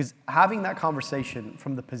 because having that conversation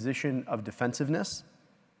from the position of defensiveness,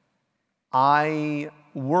 I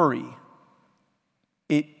worry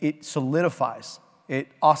it solidifies, it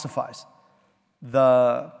ossifies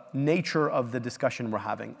the nature of the discussion we're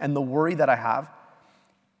having. And the worry that I have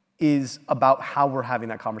is about how we're having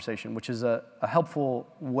that conversation, which is a helpful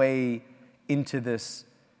way into this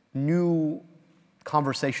new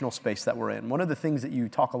conversational space that we're in. One of the things that you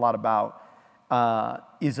talk a lot about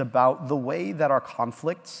is about the way that our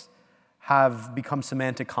conflicts have become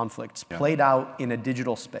semantic conflicts, played out in a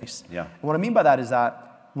digital space. Yeah. And what I mean by that is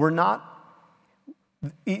that we're not,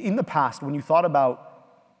 in the past, when you thought about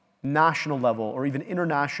national level or even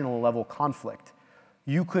international level conflict,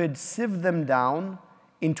 you could sieve them down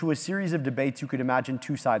into a series of debates you could imagine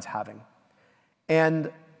two sides having.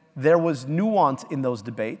 And there was nuance in those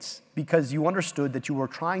debates because you understood that you were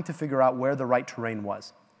trying to figure out where the right terrain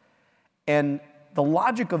was. And the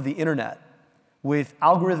logic of the internet with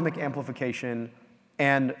algorithmic amplification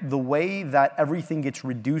and the way that everything gets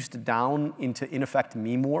reduced down into, in effect,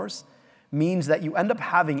 meme wars means that you end up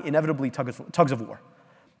having inevitably tugs of war.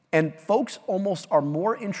 And folks almost are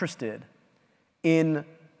more interested in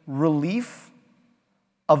relief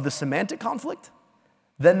of the semantic conflict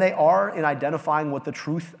than they are in identifying what the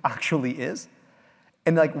truth actually is.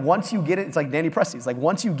 And like once you get it, it's like Danny Presti's, like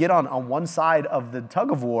once you get on one side of the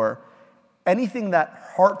tug of war, anything that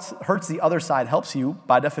hurts the other side helps you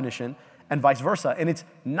by definition, and vice versa. And it's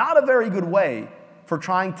not a very good way for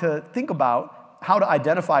trying to think about how to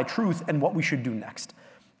identify truth and what we should do next.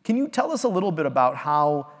 Can you tell us a little bit about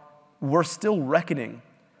how we're still reckoning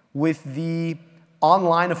with the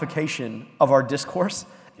onlineification of our discourse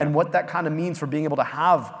and what that kind of means for being able to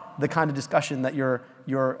have the kind of discussion that you're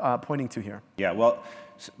pointing to here? Yeah, well,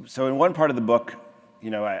 so in one part of the book,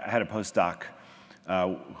 I had a postdoc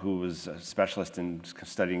who was a specialist in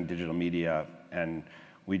studying digital media, and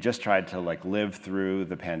we just tried to live through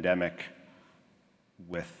the pandemic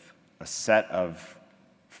with a set of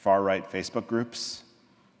far-right Facebook groups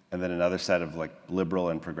and then another set of liberal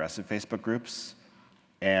and progressive Facebook groups.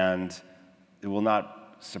 And it will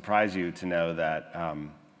not surprise you to know that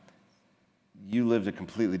you lived a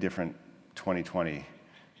completely different 2020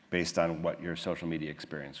 based on what your social media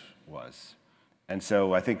experience was. And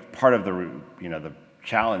so I think part of the, the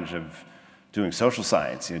challenge of doing social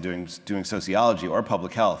science, doing sociology or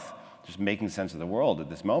public health, just making sense of the world at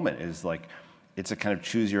this moment is like, it's a kind of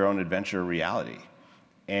choose your own adventure reality.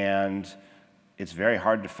 And it's very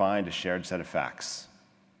hard to find a shared set of facts.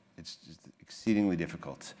 It's just exceedingly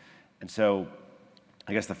difficult. And so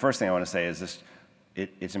I guess the first thing I want to say is this,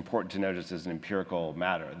 it's important to know just as an empirical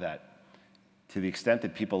matter that to the extent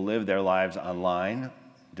that people live their lives online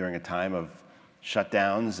during a time of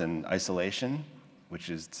shutdowns and isolation, which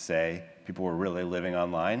is to say people were really living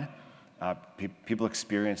online, people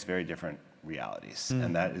experience very different realities.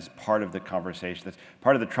 And that is part of the conversation. That's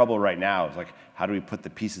part of the trouble right now is like, how do we put the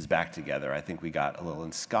pieces back together? I think we got a little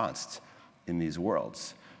ensconced in these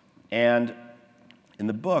worlds. And in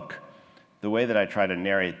the book, the way that I try to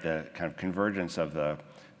narrate the kind of convergence of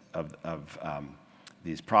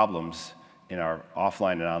these problems in our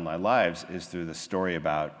offline and online lives is through the story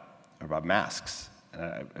about masks.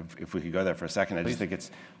 And if we could go there for a second, I just think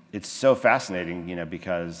it's so fascinating,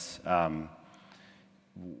 because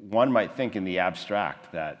one might think in the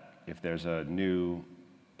abstract that if there's a new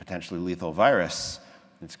potentially lethal virus,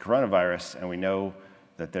 it's coronavirus, and we know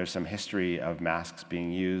that there's some history of masks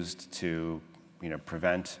being used to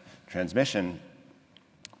prevent transmission,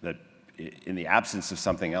 that in the absence of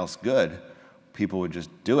something else good, people would just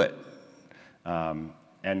do it.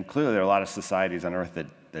 And clearly there are a lot of societies on Earth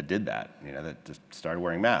that did that, that just started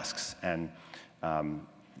wearing masks. And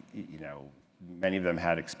many of them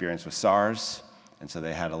had experience with SARS, and so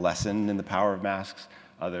they had a lesson in the power of masks.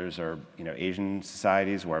 Others are, Asian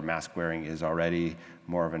societies where mask wearing is already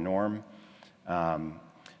more of a norm.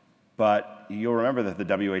 But you'll remember that the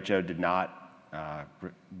WHO did not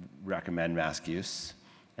recommend mask use,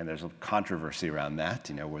 and there's a controversy around that.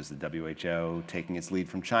 Was the WHO taking its lead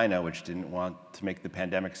from China, which didn't want to make the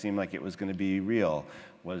pandemic seem like it was going to be real?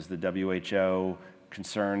 Was the WHO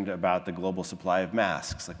concerned about the global supply of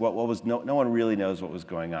masks? Like, what was? No one really knows what was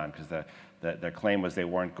going on, because their claim was they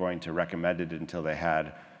weren't going to recommend it until they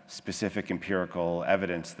had specific empirical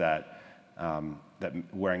evidence that that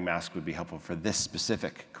wearing masks would be helpful for this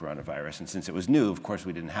specific coronavirus. And since it was new, of course,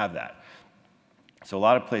 we didn't have that. So a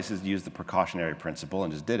lot of places used the precautionary principle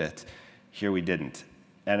and just did it. Here we didn't.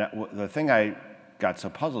 And the thing I got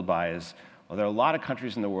so puzzled by is, well, there are a lot of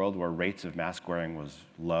countries in the world where rates of mask wearing was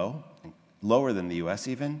low, lower than the US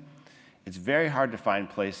even. It's very hard to find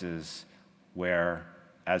places where,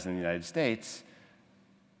 as in the United States,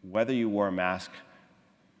 whether you wore a mask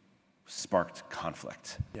sparked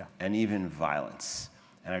conflict and even violence.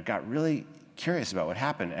 And I got really curious about what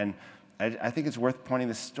happened. And I think it's worth pointing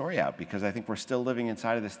this story out, because I think we're still living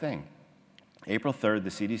inside of this thing. April 3rd, the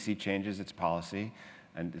CDC changes its policy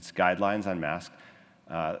and its guidelines on masks.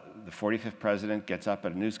 The 45th president gets up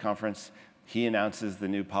at a news conference. He announces the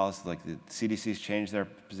new policy, like the CDC's changed their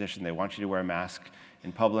position. They want you to wear a mask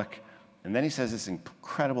in public. And then he says this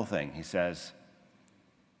incredible thing. He says,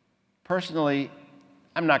 personally,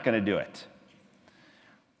 I'm not going to do it.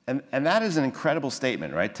 And that is an incredible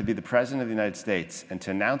statement, right? To be the president of the United States and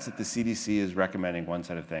to announce that the CDC is recommending one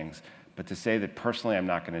set of things, but to say that personally I'm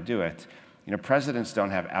not going to do it. Presidents don't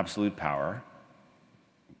have absolute power.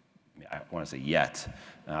 I want to say yet,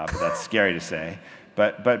 but that's scary to say.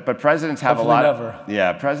 But presidents have Hopefully a lot. Never.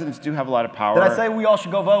 Yeah, presidents do have a lot of power. Did I say we all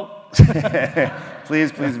should go vote?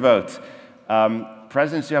 Please vote.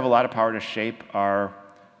 Presidents do have a lot of power to shape our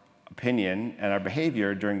opinion and our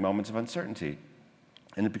behavior during moments of uncertainty.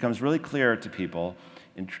 And it becomes really clear to people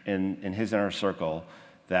in his inner circle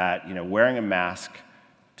that wearing a mask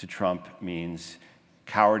to Trump means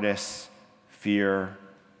cowardice, fear,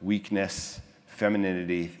 weakness,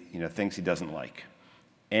 femininity, things he doesn't like.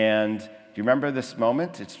 And do you remember this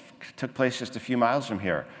moment? It took place just a few miles from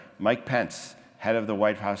here. Mike Pence, head of the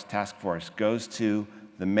White House task force, goes to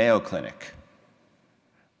the Mayo Clinic.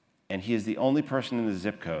 And he is the only person in the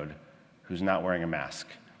zip code who's not wearing a mask.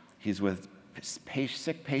 He's with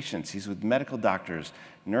sick patients. He's with medical doctors,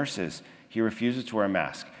 nurses. He refuses to wear a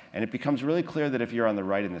mask. And it becomes really clear that if you're on the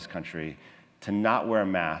right in this country, to not wear a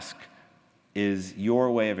mask is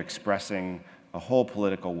your way of expressing a whole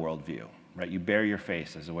political worldview, right? You bare your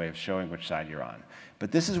face as a way of showing which side you're on.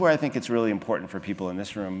 But this is where I think it's really important for people in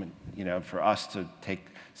this room, for us to take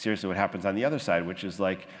seriously what happens on the other side, which is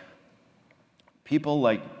like people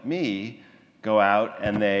like me go out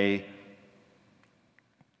and they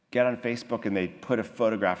get on Facebook and they put a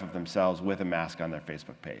photograph of themselves with a mask on their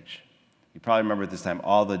Facebook page. You probably remember at this time,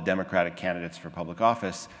 all the Democratic candidates for public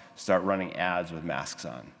office start running ads with masks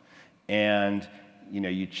on. And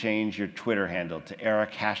you change your Twitter handle to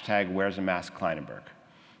Eric #wearsamask Klinenberg.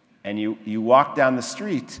 and you walk down the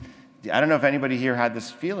street. I don't know if anybody here had this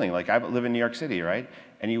feeling. Like, I live in New York City, right?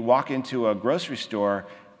 And you walk into a grocery store,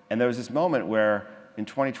 and there was this moment where in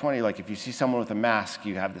 2020, like, if you see someone with a mask,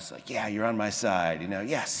 you have this, like, yeah, you're on my side, you know,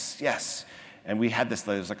 yes, yes. And we had this,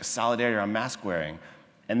 there was like a solidarity around mask wearing.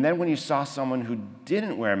 And then when you saw someone who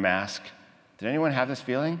didn't wear a mask, did anyone have this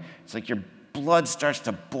feeling? It's like your blood starts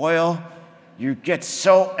to boil. You get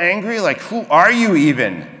so angry, like, who are you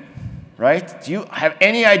even? Right? Do you have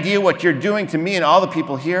any idea what you're doing to me and all the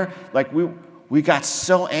people here? Like, we got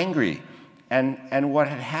so angry. And what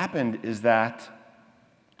had happened is that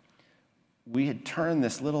we had turned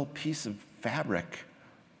this little piece of fabric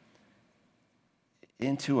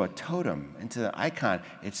into a totem, into an icon.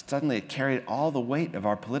 It suddenly carried all the weight of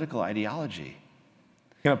our political ideology.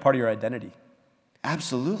 Became a part of your identity.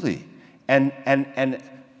 Absolutely. And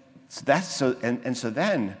so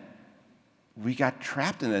then we got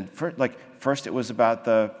trapped in it. First it was about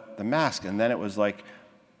the mask, and then it was like,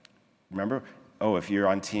 remember, oh, if you're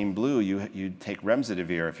on team blue, you take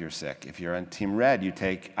remdesivir if you're sick. If you're on team red, you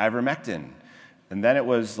take ivermectin. And then it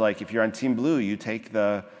was like, if you're on team blue, you take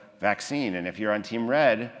the vaccine, and if you're on team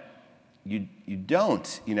red, you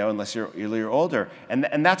don't, you know, unless you're older.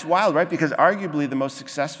 And that's wild, right? Because arguably the most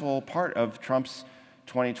successful part of Trump's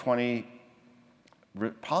 2020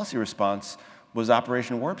 policy response was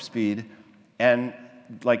Operation Warp Speed. And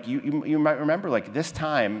like you might remember, like this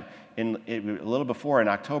time, a little before, in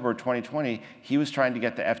October 2020, he was trying to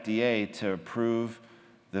get the FDA to approve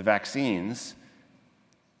the vaccines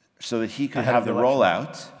so that he could have the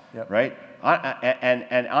rollout, yep. Right?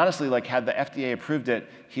 And honestly, like, had the FDA approved it,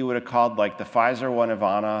 he would have called like the Pfizer one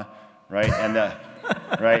Ivana, right? And the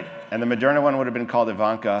right, and the Moderna one would have been called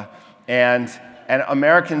Ivanka, and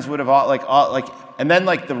Americans would have and then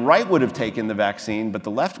like the right would have taken the vaccine, but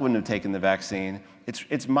the left wouldn't have taken the vaccine.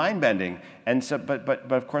 It's mind-bending. And so, but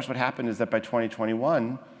of course, what happened is that by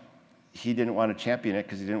 2021, he didn't want to champion it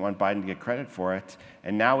because he didn't want Biden to get credit for it.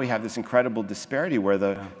 And now we have this incredible disparity where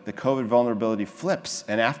the COVID vulnerability flips.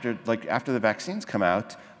 And after the vaccines come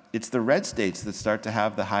out, it's the red states that start to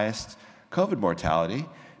have the highest COVID mortality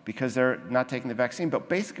because they're not taking the vaccine. But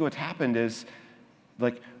basically what's happened is,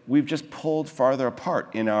 like, we've just pulled farther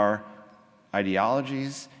apart in our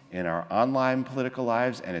ideologies, in our online political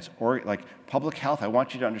lives, and it's like public health, I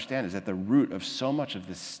want you to understand, is at the root of so much of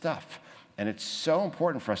this stuff. And it's so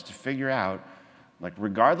important for us to figure out, like,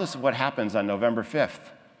 regardless of what happens on November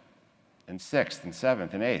 5th and 6th and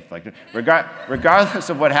 7th and 8th, like, regardless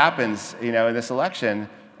of what happens, you know, in this election,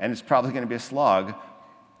 and it's probably going to be a slog,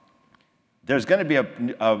 there's going to be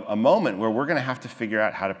a moment where we're going to have to figure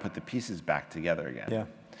out how to put the pieces back together again. Yeah.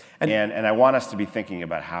 And I want us to be thinking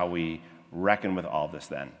about how we reckon with all this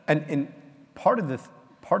then. And part of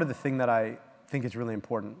the thing that I think is really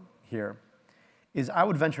important here is I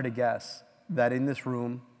would venture to guess that in this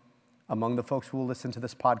room, among the folks who will listen to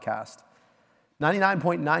this podcast,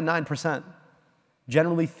 99.99%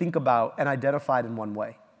 generally think about and identify it in one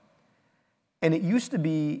way. And it used to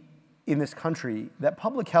be in this country that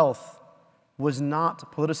public health was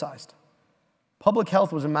not politicized. Public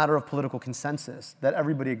health was a matter of political consensus that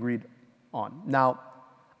everybody agreed on. Now,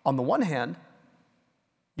 on the one hand,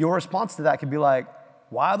 your response to that could be like,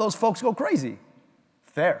 why do those folks go crazy?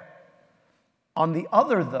 Fair. On the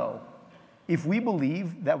other, though, if we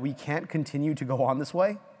believe that we can't continue to go on this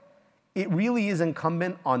way, it really is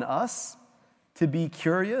incumbent on us to be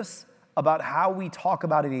curious about how we talk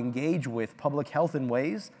about and engage with public health in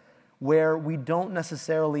ways where we don't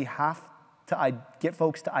necessarily have to get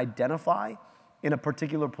folks to identify in a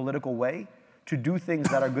particular political way to do things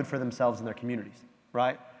that are good for themselves and their communities,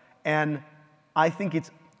 right? And I think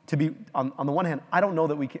it's to be, on the one hand, I don't know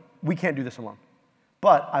that we can't do this alone.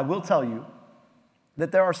 But I will tell you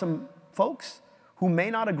that there are some folks who may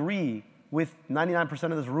not agree with 99%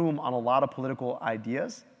 of this room on a lot of political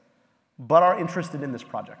ideas, but are interested in this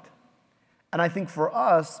project. And I think for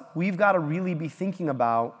us, we've got to really be thinking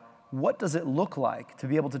about what does it look like to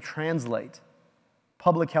be able to translate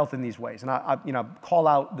public health in these ways. And I call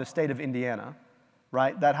out the state of Indiana,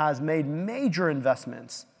 right, that has made major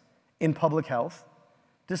investments in public health,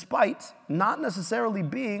 despite not necessarily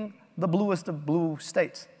being the bluest of blue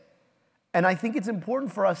states. And I think it's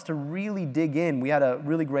important for us to really dig in. We had a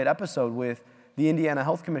really great episode with the Indiana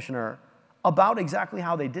Health Commissioner about exactly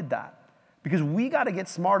how they did that. Because we got to get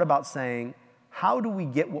smart about saying, how do we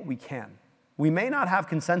get what we can? We may not have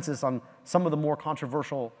consensus on some of the more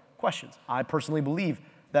controversial questions. I personally believe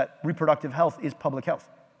that reproductive health is public health,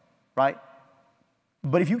 right?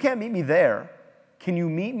 But if you can't meet me there, can you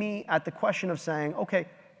meet me at the question of saying, okay,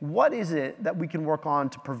 what is it that we can work on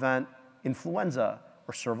to prevent influenza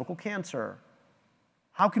or cervical cancer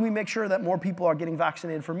How can we make sure that more people are getting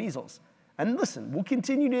vaccinated for measles? And listen, we'll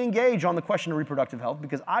continue to engage on the question of reproductive health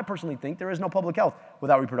because I personally think there is no public health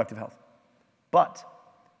without reproductive health. But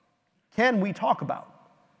can we talk about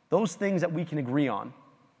those things that we can agree on,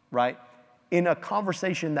 right, in a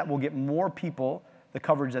conversation that will get more people the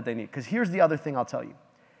coverage that they need? Because here's the other thing I'll tell you.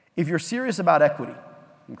 If you're serious about equity,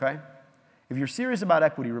 okay, if you're serious about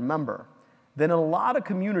equity, remember that in a lot of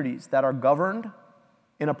communities that are governed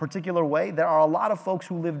in a particular way, there are a lot of folks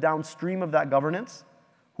who live downstream of that governance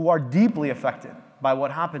who are deeply affected by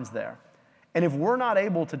what happens there. And if we're not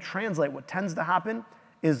able to translate, what tends to happen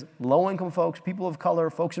is low-income folks, people of color,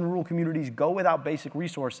 folks in rural communities go without basic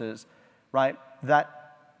resources, right,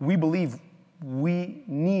 that we believe we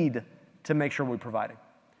need to make sure we're providing.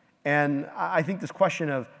 And I think this question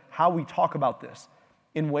of how we talk about this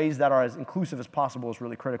in ways that are as inclusive as possible is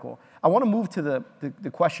really critical. I want to move to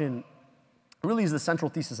the question, really is the central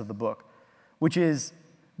thesis of the book, which is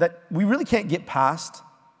that we really can't get past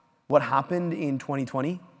what happened in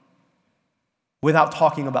 2020 without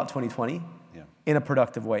talking about 2020 in a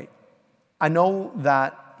productive way. I know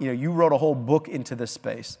that you wrote a whole book into this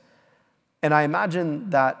space, and I imagine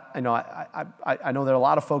that I know there are a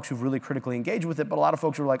lot of folks who've really critically engaged with it, but a lot of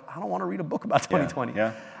folks who are like, I don't want to read a book about 2020.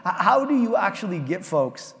 How do you actually get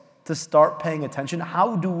folks to start paying attention?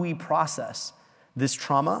 How do we process this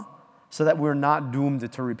trauma so that we're not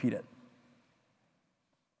doomed to repeat it?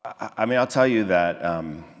 I mean, I'll tell you that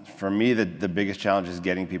for me, the biggest challenge is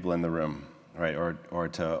getting people in the room, right, or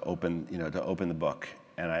to open the book.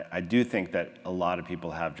 And I do think that a lot of people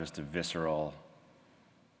have just a visceral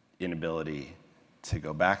inability to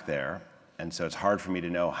go back there, and so it's hard for me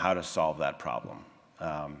to know how to solve that problem.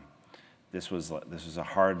 This was a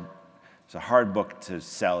hard book to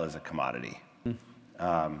sell as a commodity.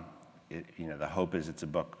 The hope is it's a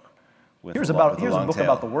book with here's a a book tail.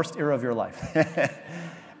 about the worst era of your life.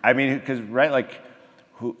 I mean, because like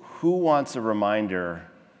who wants a reminder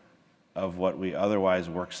of what we otherwise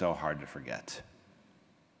work so hard to forget?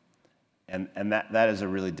 And that is a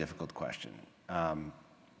really difficult question.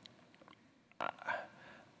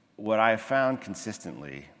 What I have found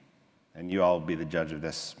consistently, and you all will be the judge of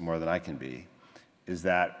this more than I can be, is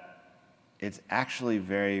that it's actually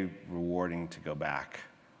very rewarding to go back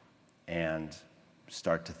and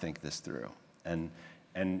start to think this through. And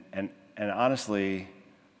honestly,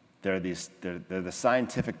 they're the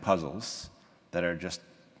scientific puzzles that are just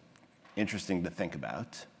interesting to think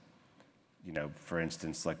about. For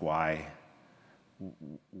instance, like why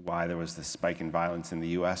there was this spike in violence in the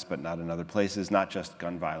US but not in other places, not just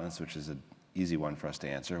gun violence, which is an easy one for us to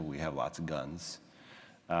answer. We have lots of guns.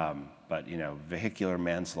 But vehicular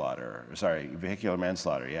manslaughter,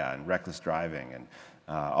 yeah, and reckless driving, and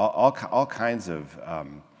all kinds of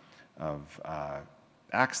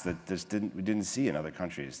acts that we didn't see in other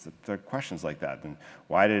countries. There are questions like that. And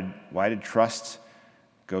why did trust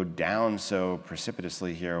go down so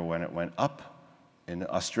precipitously here when it went up in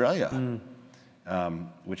Australia,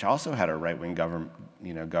 which also had a right-wing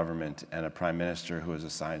government and a prime minister who was a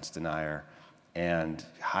science denier, and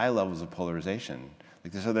high levels of polarization.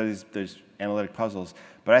 So there's analytic puzzles.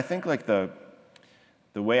 But I think like the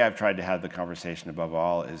way I've tried to have the conversation above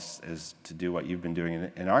all is to do what you've been doing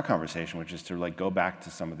in our conversation, which is to like go back to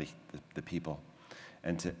some of the people,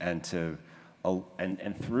 and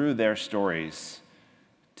through their stories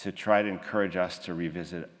to try to encourage us to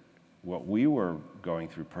revisit what we were going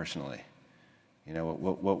through personally,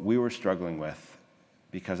 what we were struggling with,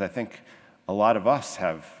 because I think a lot of us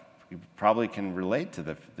probably can relate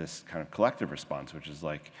to this kind of collective response, which is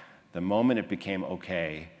like the moment it became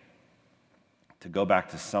okay to go back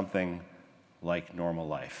to something like normal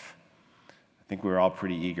life. I think we were all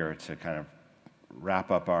pretty eager to kind of wrap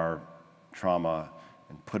up our trauma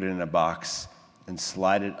and put it in a box and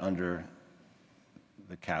slide it under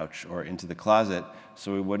the couch or into the closet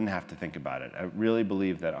so we wouldn't have to think about it. I really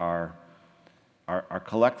believe that our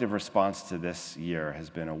collective response to this year has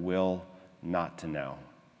been a will not to know.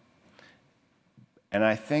 And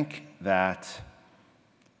I think that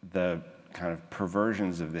the kind of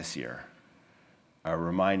perversions of this year are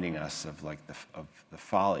reminding us of like the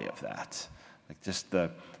folly of that. Like just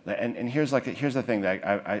and here's the thing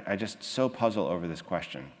that I just so puzzle over this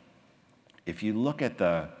question. If you look at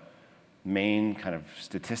the main kind of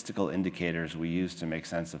statistical indicators we use to make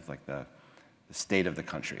sense of like the state of the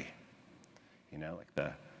country, like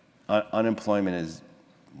the unemployment is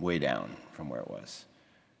way down from where it was.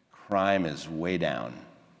 Crime is way down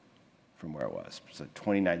from where it was. So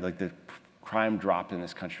 29, like the crime drop in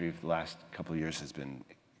this country for the last couple of years has been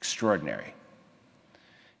extraordinary.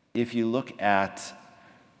 If you look at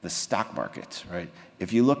the stock market, right?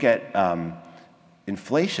 If you look at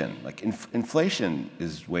inflation. Like inflation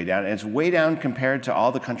is way down, and it's way down compared to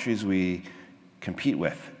all the countries we compete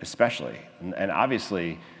with, especially. And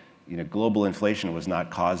obviously, global inflation was not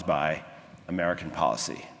caused by American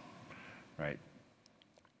policy, right?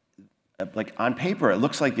 Like on paper, it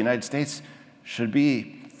looks like the United States should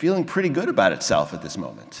be feeling pretty good about itself at this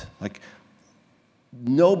moment. Like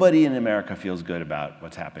nobody in America feels good about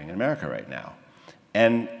what's happening in America right now.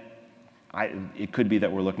 And it could be that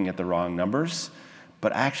we're looking at the wrong numbers,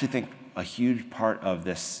 but I actually think a huge part of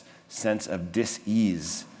this sense of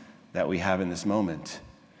dis-ease that we have in this moment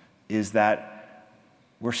is that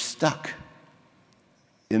we're stuck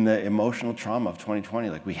in the emotional trauma of 2020.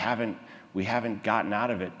 Like we haven't gotten out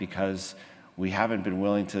of it because we haven't been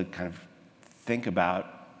willing to kind of think about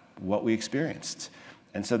what we experienced.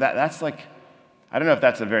 And so that's like, I don't know if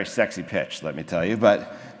that's a very sexy pitch, let me tell you, but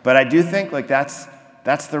I do think like that's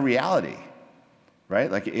the reality, right?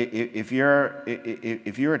 Like if you're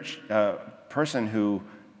a person who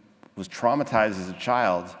was traumatized as a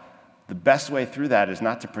child, the best way through that is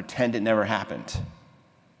not to pretend it never happened,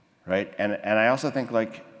 right? And I also think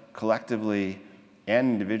like collectively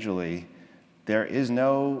and individually, there is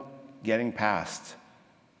no getting past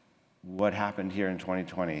what happened here in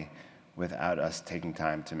 2020 without us taking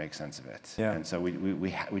time to make sense of it. Yeah. And so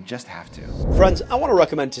we just have to. Friends, I want to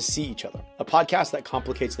recommend To See Each Other, a podcast that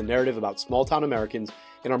complicates the narrative about small-town Americans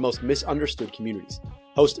in our most misunderstood communities.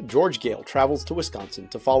 Host George Gale travels to Wisconsin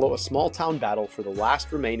to follow a small-town battle for the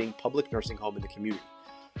last remaining public nursing home in the community.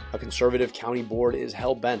 A conservative county board is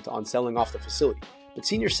hell-bent on selling off the facility, but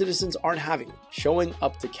senior citizens aren't having it, showing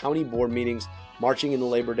up to county board meetings, marching in the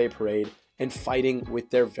Labor Day parade, and fighting with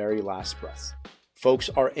their very last breaths. Folks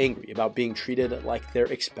are angry about being treated like they're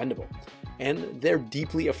expendable, and they're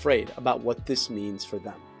deeply afraid about what this means for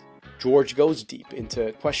them. George goes deep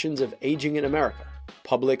into questions of aging in America,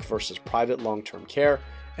 public versus private long-term care,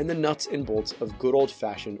 and the nuts and bolts of good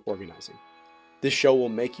old-fashioned organizing. This show will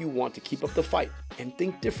make you want to keep up the fight and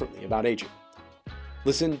think differently about aging.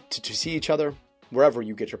 Listen to See Each Other wherever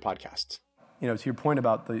you get your podcasts. To your point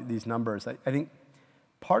about these numbers, I think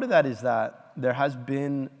part of that is that there has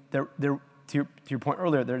been, to your point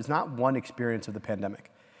earlier, there's not one experience of the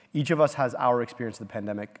pandemic. Each of us has our experience of the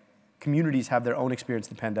pandemic. Communities have their own experience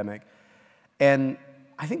of the pandemic. And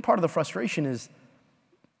I think part of the frustration is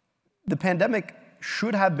the pandemic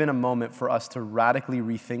should have been a moment for us to radically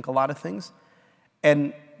rethink a lot of things.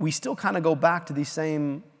 And we still kind of go back to these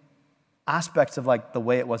same aspects of like the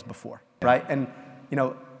way it was before, right? And,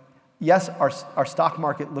 yes, our stock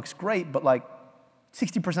market looks great, but like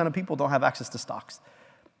 60% of people don't have access to stocks.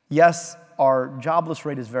 Yes, our jobless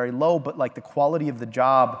rate is very low, but like the quality of the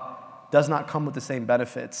job does not come with the same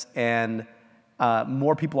benefits. And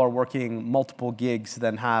more people are working multiple gigs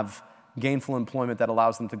than have gainful employment that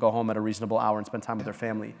allows them to go home at a reasonable hour and spend time with their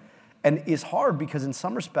family. And it's hard because in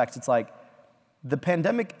some respects, it's like the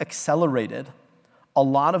pandemic accelerated a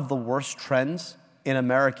lot of the worst trends in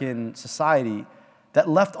American society that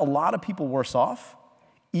left a lot of people worse off,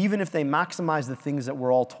 even if they maximize the things that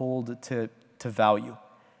we're all told to value.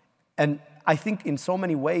 And I think in so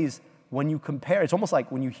many ways, when you compare, it's almost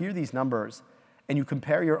like when you hear these numbers and you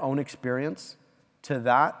compare your own experience to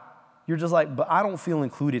that, you're just like, but I don't feel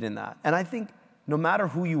included in that. And I think no matter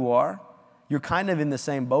who you are, you're kind of in the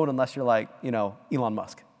same boat unless you're like, Elon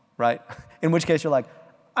Musk, right? In which case you're like,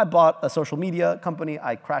 I bought a social media company,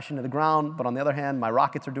 I crashed into the ground, but on the other hand, my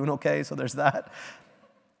rockets are doing okay, so there's that.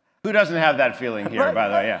 Who doesn't have that feeling here, Right. by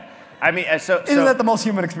the way? Yeah. I mean, Isn't that the most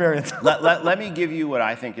human experience? let me give you what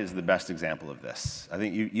I think is the best example of this. I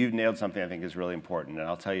think you've nailed something I think is really important, and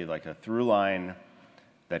I'll tell you like a through line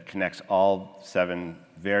that connects all 7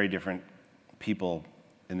 very different people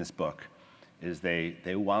in this book is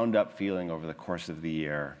they wound up feeling over the course of the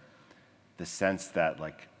year the sense that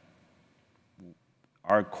like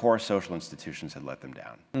our core social institutions had let them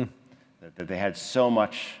down, that they had so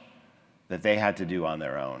much that they had to do on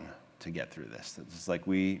their own to get through this. It's like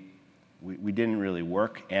we didn't really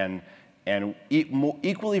work, and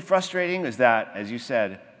equally frustrating is that, as you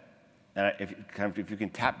said, if you can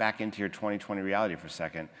tap back into your 2020 reality for a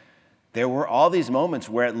second, there were all these moments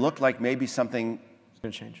where it looked like maybe something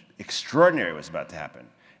extraordinary was about to happen.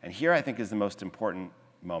 And here I think is the most important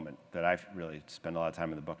moment that I've really spent a lot of time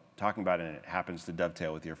in the book talking about, and it happens to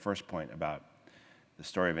dovetail with your first point about the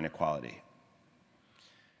story of inequality.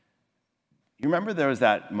 You remember there was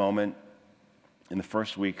that moment in the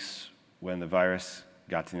first weeks when the virus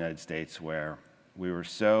got to the United States where we were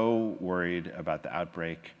so worried about the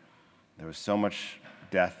outbreak, there was so much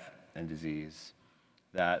death and disease,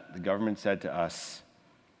 that the government said to us,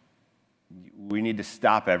 we need to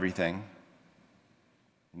stop everything.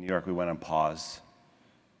 In New York, we went on pause.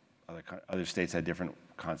 other states had different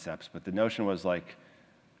concepts, but the notion was like,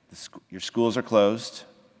 your schools are closed,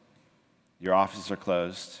 your offices are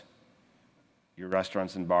closed, your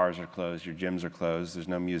restaurants and bars are closed, your gyms are closed, there's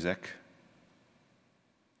no music.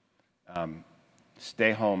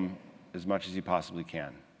 Stay home as much as you possibly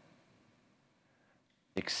can.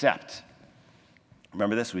 Except,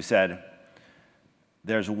 remember this, we said,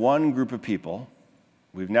 there's one group of people,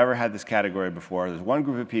 we've never had this category before, there's one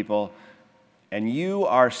group of people, and you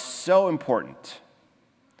are so important.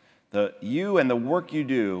 You and the work you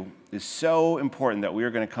do is so important that we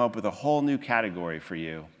are going to come up with a whole new category for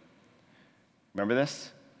you. Remember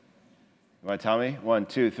this? You want to tell me? 1,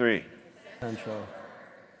 2, 3. Essential.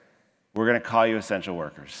 We're going to call you essential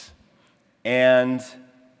workers. And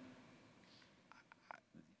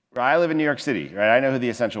I live in New York City, right? I know who the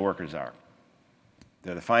essential workers are.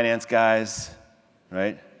 They're the finance guys,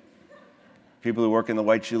 right? People who work in the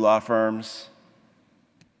white shoe law firms,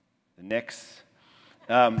 the Knicks.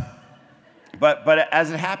 But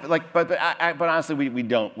as it happened, but honestly, we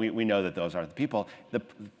know that those aren't the people.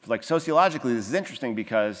 Like sociologically, this is interesting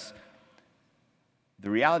because the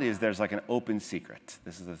reality is there's like an open secret.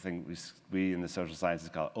 This is the thing we in the social sciences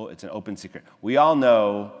call it. It's an open secret. We all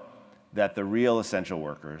know that the real essential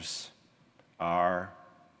workers are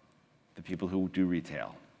the people who do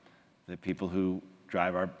retail, the people who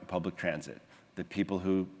drive our public transit, the people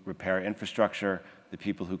who repair infrastructure, the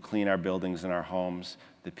people who clean our buildings and our homes,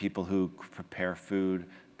 the people who prepare food,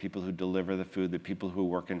 people who deliver the food, the people who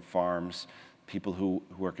work in farms, people who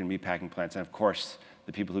work in meatpacking plants, and of course,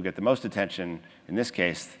 the people who get the most attention, in this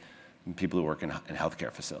case, people who work in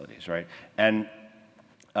healthcare facilities, right? And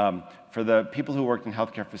for the people who worked in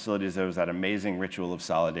healthcare facilities, there was that amazing ritual of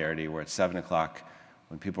solidarity where at 7 o'clock,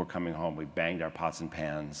 when people were coming home, we banged our pots and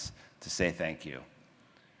pans to say thank you.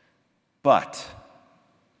 But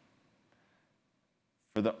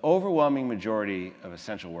for the overwhelming majority of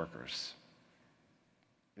essential workers,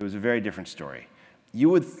 it was a very different story. You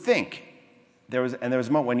would think there was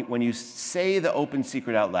a moment when you say the open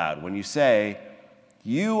secret out loud, when you say,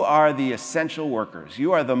 you are the essential workers,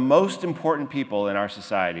 you are the most important people in our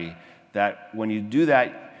society, that when you do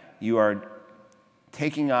that, you are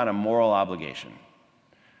taking on a moral obligation.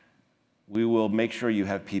 We will make sure you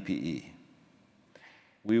have PPE.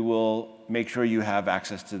 We will make sure you have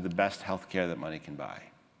access to the best health care that money can buy.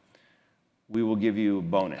 We will give you a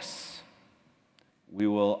bonus. We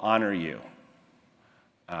will honor you.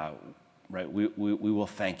 Right? We will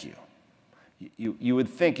thank you. You would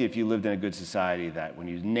think if you lived in a good society that when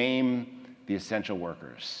you name the essential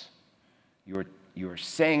workers, you're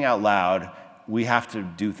saying out loud, we have to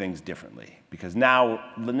do things differently because now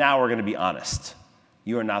we're going to be honest.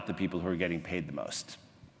 You are not the people who are getting paid the most,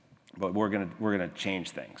 but we're going to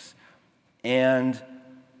change things. And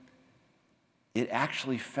it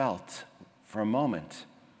actually felt for a moment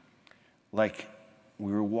like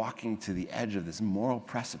we were walking to the edge of this moral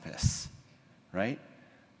precipice, right?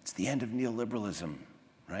 It's the end of neoliberalism,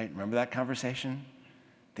 right? Remember that conversation?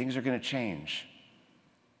 Things are going to change.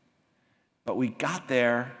 But we got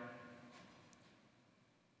there,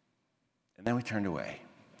 and then we turned away.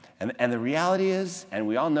 And the reality is, and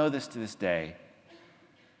we all know this to this day,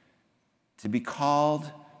 to be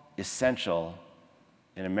called essential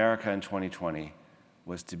in America in 2020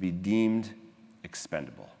 was to be deemed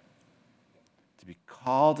expendable. To be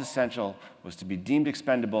called essential was to be deemed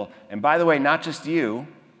expendable. And by the way, not just you,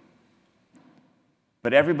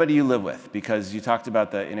 but everybody you live with, because you talked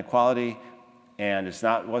about the inequality, and it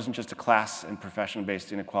wasn't just a class and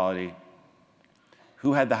profession-based inequality.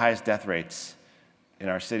 Who had the highest death rates in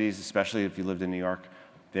our cities, especially if you lived in New York?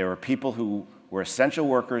 There were people who were essential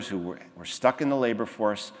workers who were stuck in the labor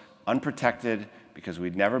force, unprotected, because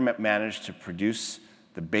we'd never managed to produce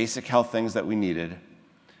the basic health things that we needed,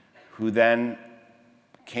 who then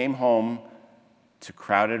came home to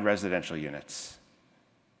crowded residential units,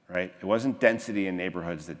 right? It wasn't density in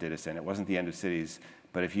neighborhoods that did us in. It wasn't the end of cities.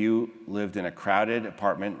 But if you lived in a crowded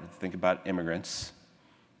apartment, think about immigrants,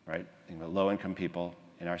 right? Think about low-income people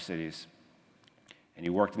in our cities, and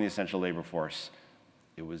you worked in the essential labor force,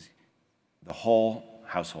 it was the whole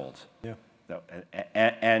household. Yeah.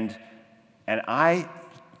 And I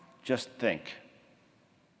just think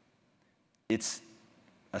it's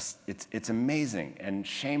amazing and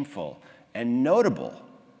shameful and notable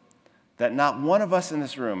that not one of us in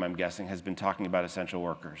this room, I'm guessing, has been talking about essential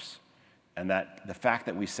workers, and that the fact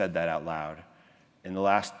that we said that out loud in the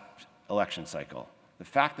last election cycle, the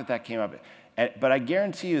fact that that came up, but I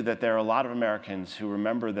guarantee you that there are a lot of Americans who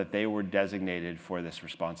remember that they were designated for this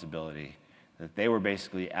responsibility, that they were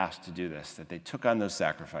basically asked to do this, that they took on those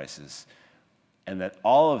sacrifices, and that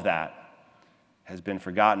all of that has been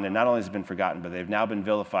forgotten, and not only has it been forgotten, but they've now been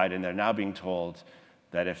vilified, and they're now being told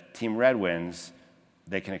that if Team Red wins,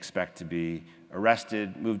 they can expect to be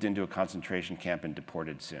arrested, moved into a concentration camp, and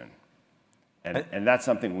deported soon. And that's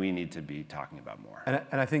something we need to be talking about more.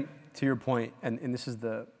 And I think, to your point, and this is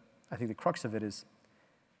I think the crux of it is,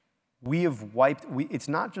 we have wiped, it's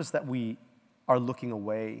not just that we are looking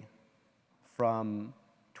away from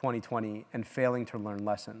 2020 and failing to learn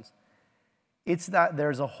lessons. It's that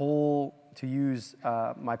there's a whole, to use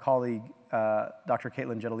my colleague, Dr.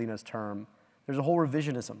 Caitlin Gedolina's term, there's a whole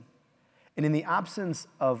revisionism. And in the absence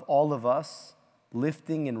of all of us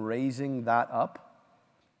lifting and raising that up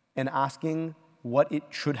and asking what it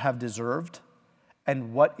should have deserved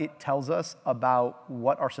and what it tells us about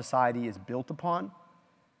what our society is built upon,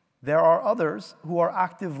 there are others who are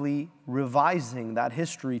actively revising that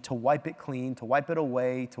history to wipe it clean, to wipe it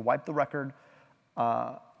away, to wipe the record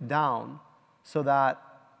down so that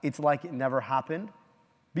it's like it never happened,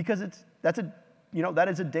 because that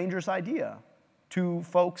is a dangerous idea to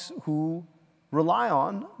folks who rely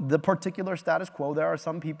on the particular status quo. There are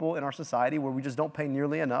some people in our society where we just don't pay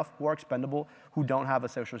nearly enough, who are expendable, who don't have a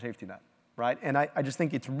social safety net, right? And I just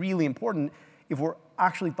think it's really important, if we're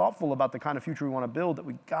actually thoughtful about the kind of future we want to build, that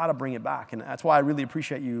we got to bring it back. And that's why I really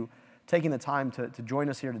appreciate you taking the time to join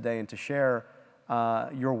us here today and to share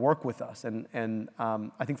your work with us. And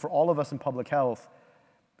I think for all of us in public health,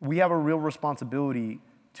 we have a real responsibility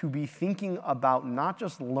to be thinking about not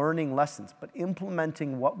just learning lessons, but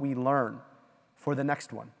implementing what we learn for the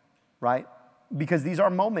next one, right? Because these are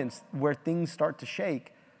moments where things start to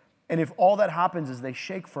shake. And if all that happens is they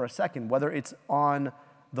shake for a second, whether it's on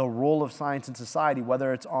the role of science in society,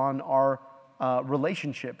 whether it's on our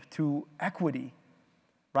relationship to equity,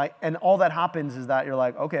 right? And all that happens is that you're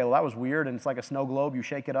like, okay, well, that was weird, and it's like a snow globe. You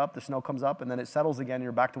shake it up, the snow comes up, and then it settles again, and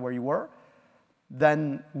you're back to where you were.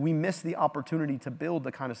 Then we miss the opportunity to build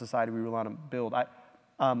the kind of society we really want to build.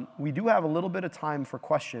 We do have a little bit of time for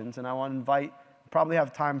questions, and I want to invite, probably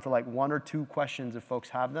have time for like 1 or 2 questions if folks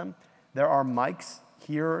have them. There are mics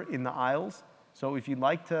here in the aisles, so if you'd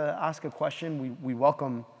like to ask a question, we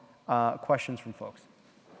welcome questions from folks.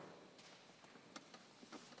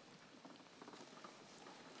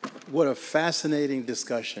 What a fascinating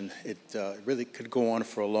discussion. It really could go on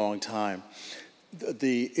for a long time.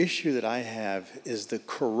 The issue that I have is the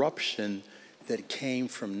corruption that came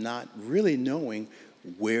from not really knowing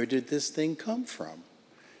where did this thing come from.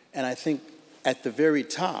 And I think at the very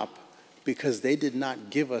top, because they did not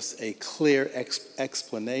give us a clear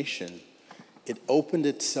explanation, it opened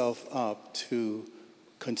itself up to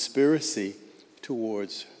conspiracy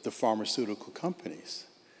towards the pharmaceutical companies.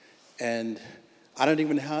 And I don't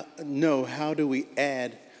even know how do we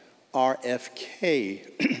add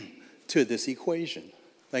RFK to this equation.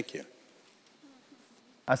 Thank you.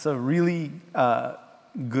 That's a really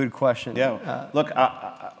good question. Yeah, look,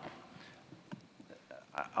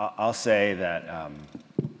 I'll say that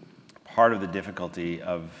part of the difficulty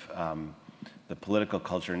of the political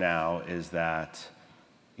culture now is that,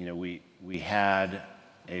 you know, we had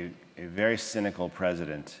a very cynical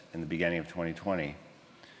president in the beginning of 2020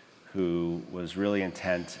 who was really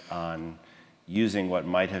intent on using what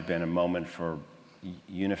might have been a moment for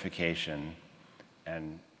unification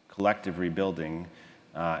and collective rebuilding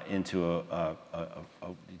into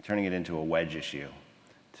turning it into a wedge issue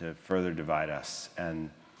to further divide us. And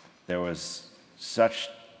there was such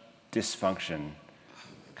dysfunction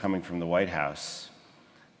coming from the White House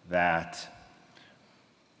that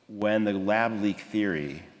when the lab leak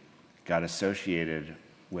theory got associated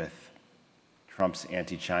with Trump's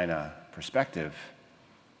anti-China perspective,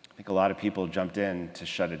 I think a lot of people jumped in to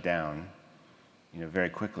shut it down, you know, very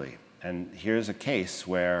quickly. And here's a case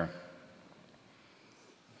where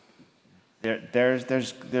there's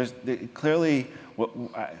clearly,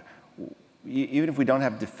 even if we don't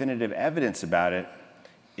have definitive evidence about it,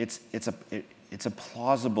 it's a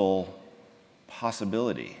plausible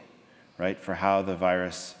possibility, right, for how the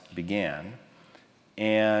virus began.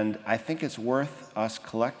 And I think it's worth us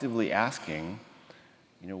collectively asking,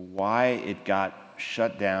 you know, why it got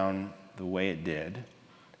shut down the way it did,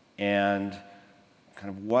 and kind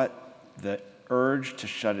of what the urge to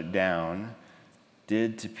shut it down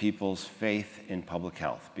did to people's faith in public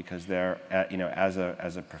health, because they're, you know, as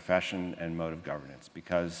a profession and mode of governance,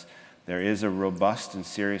 because there is a robust and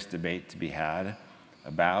serious debate to be had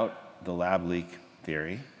about the lab leak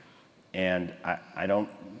theory, and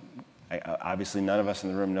obviously none of us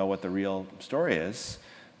in the room know what the real story is,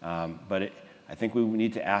 but I think we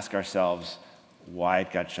need to ask ourselves why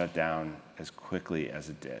it got shut down as quickly as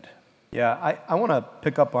it did. Yeah, I want to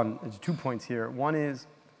pick up on 2 points here. One is,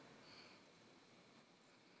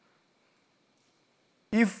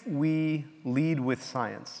 If we lead with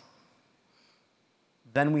science,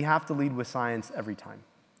 then we have to lead with science every time.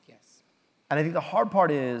 Yes. And I think the hard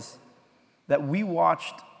part is that we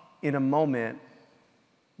watched in a moment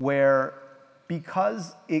where,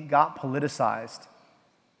 because it got politicized,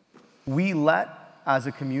 we let, as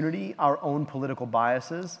a community, our own political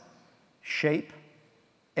biases shape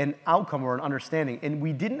an outcome or an understanding. And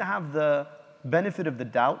we didn't have the benefit of the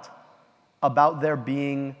doubt about there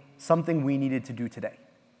being something we needed to do today,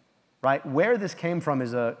 right? Where this came from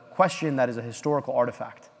is a question that is a historical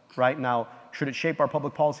artifact, right? Now, should it shape our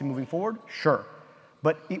public policy moving forward? Sure.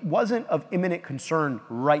 But it wasn't of imminent concern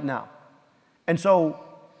right now. And so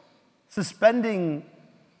suspending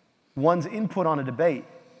one's input on a debate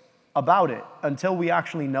about it until we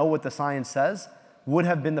actually know what the science says would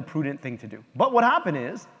have been the prudent thing to do. But what happened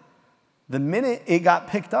is, the minute it got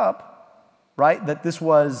picked up, right, that this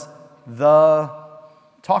was the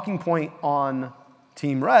talking point on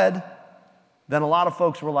Team Red, then a lot of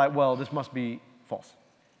folks were like, well, this must be false.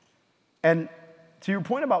 And to your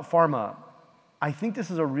point about pharma, I think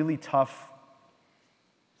this is a really tough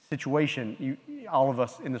situation. All of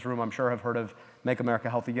us in this room, I'm sure, have heard of Make America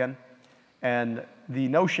Healthy Again. And the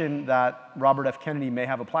notion that Robert F. Kennedy may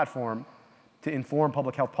have a platform to inform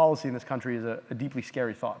public health policy in this country is a deeply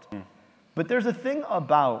scary thought. But there's a thing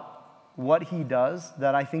about what he does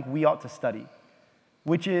that I think we ought to study,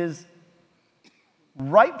 which is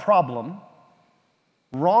right problem,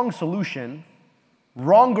 wrong solution,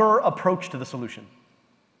 wronger approach to the solution,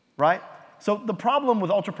 right? So the problem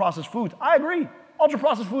with ultra-processed foods, I agree,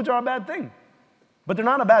 ultra-processed foods are a bad thing. But they're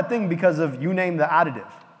not a bad thing because of, you name the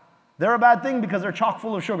additive. They're a bad thing because they're chock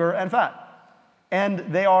full of sugar and fat. And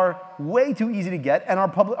they are way too easy to get, and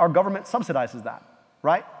our government subsidizes that,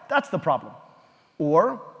 right? That's the problem.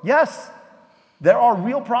 Or, yes, there are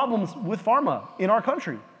real problems with pharma in our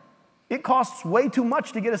country. It costs way too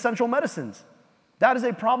much to get essential medicines. That is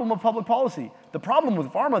a problem of public policy. The problem with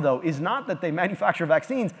pharma, though, is not that they manufacture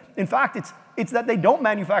vaccines. In fact, it's that they don't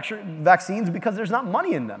manufacture vaccines because there's not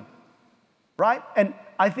money in them, right? And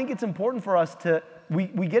I think it's important for us to,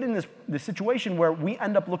 we get in this situation where we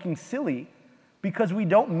end up looking silly because we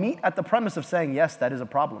don't meet at the premise of saying, yes, that is a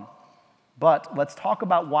problem. But let's talk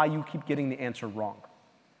about why you keep getting the answer wrong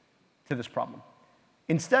to this problem.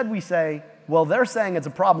 Instead, we say, well, they're saying it's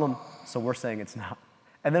a problem, so we're saying it's not.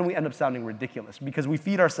 And then we end up sounding ridiculous because we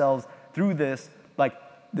feed ourselves through this, like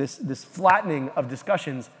this flattening of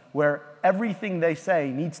discussions where everything they say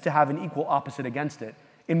needs to have an equal opposite against it,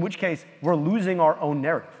 in which case we're losing our own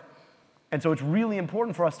narrative. And so it's really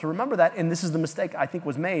important for us to remember that, and this is the mistake I think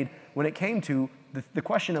was made when it came to the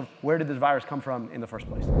question of where did this virus come from in the first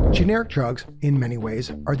place. Generic drugs, in many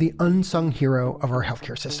ways, are the unsung hero of our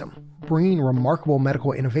healthcare system, bringing remarkable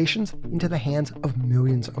medical innovations into the hands of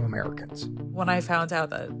millions of Americans. When I found out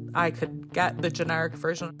that I could get the generic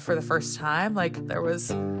version for the first time, like, there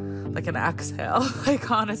was like an exhale.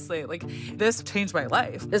 Like, honestly, like, this changed my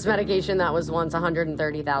life. This medication that was once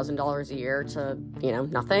 $130,000 a year to,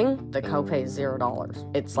 nothing, the copay is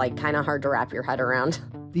 $0. It's like kind of hard to wrap your head around.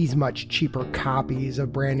 These much cheaper copies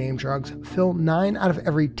of brand name drugs fill 9 out of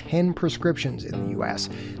every 10 prescriptions in the US.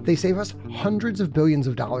 They save us hundreds of billions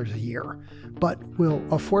of dollars a year. But will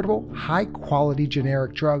affordable, high-quality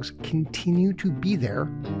generic drugs continue to be there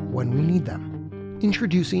when we need them?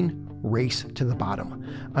 Introducing Race to the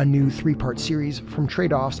Bottom, a new 3-part series from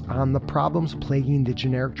Trade-Offs on the problems plaguing the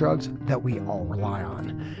generic drugs that we all rely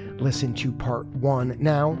on. Listen to part 1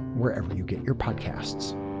 now, wherever you get your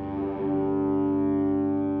podcasts.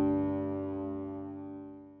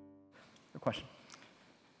 Question.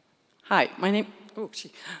 Hi, my name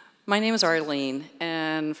is Arlene,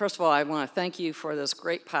 and first of all, I want to thank you for this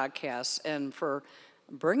great podcast and for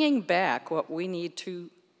bringing back what we need to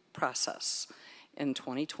process in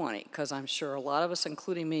 2020, because I'm sure a lot of us,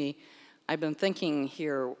 including me, I've been thinking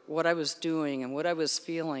here what I was doing and what I was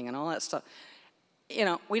feeling and all that stuff.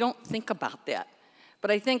 We don't think about that. But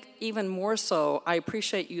I think even more so, I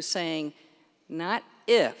appreciate you saying, not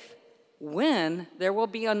if, when there will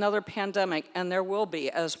be another pandemic, and there will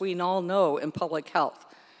be, as we all know, in public health.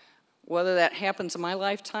 Whether that happens in my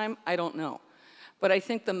lifetime, I don't know. But I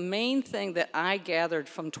think the main thing that I gathered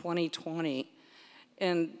from 2020,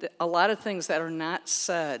 and a lot of things that are not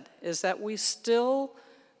said, is that we still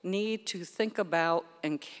need to think about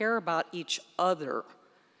and care about each other.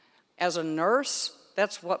 As a nurse,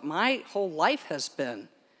 that's what my whole life has been.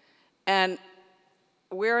 And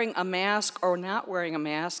wearing a mask or not wearing a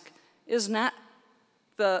mask is not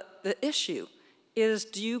the issue. It is,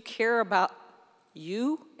 do you care about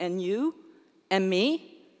you and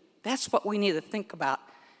me? That's what we need to think about,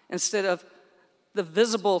 instead of the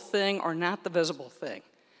visible thing or not the visible thing.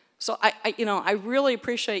 So I really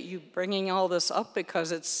appreciate you bringing all this up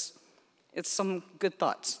because it's some good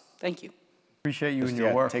thoughts. Thank you. Appreciate you and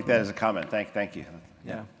your work. Take that as a comment. Thank you.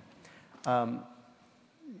 Yeah.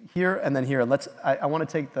 Here and then here. I want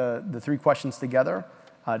to take the three questions together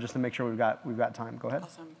just to make sure we've got time. Go ahead.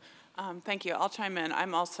 Awesome. Thank you. I'll chime in.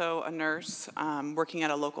 I'm also a nurse working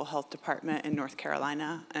at a local health department in North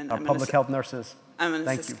Carolina, and I'm public health nurses. I'm an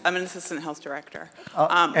assistant health director.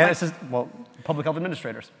 Public health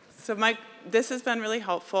administrators. So this has been really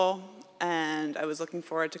helpful, and I was looking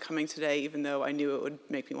forward to coming today, even though I knew it would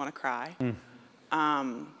make me want to cry.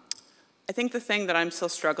 I think the thing that I'm still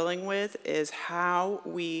struggling with is how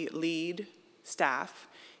we lead staff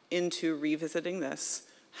into revisiting this,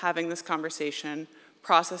 having this conversation,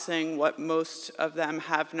 processing what most of them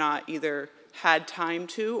have not either had time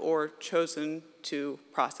to or chosen to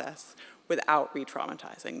process without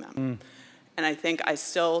re-traumatizing them. And I think I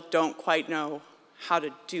still don't quite know how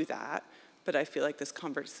to do that, but I feel like this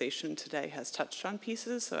conversation today has touched on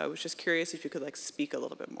pieces, so I was just curious if you could speak a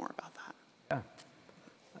little bit more about that. Yeah.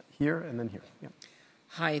 Here and then here. Yeah.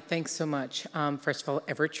 Hi, thanks so much. First of all,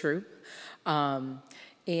 ever true.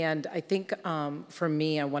 And I think for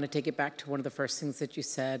me, I want to take it back to one of the first things that you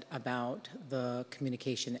said about the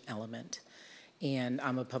communication element. And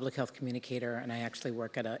I'm a public health communicator, and I actually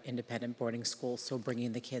work at an independent boarding school, so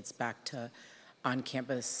bringing the kids back to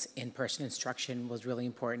on-campus in-person instruction was really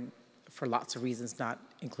important for lots of reasons, not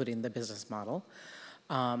including the business model.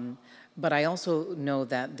 But I also know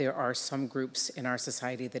that there are some groups in our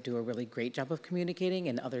society that do a really great job of communicating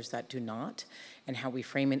and others that do not. And how we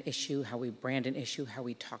frame an issue, how we brand an issue, how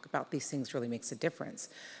we talk about these things really makes a difference.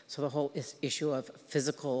 So the whole issue of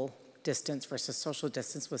physical distance versus social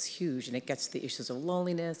distance was huge, and it gets to the issues of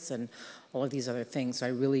loneliness and all of these other things. So I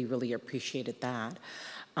really, really appreciated that.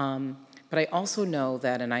 But I also know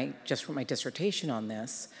that, and I just wrote my dissertation on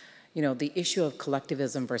this, the issue of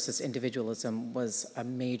collectivism versus individualism was a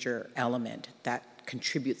major element that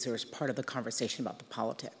contributes or is part of the conversation about the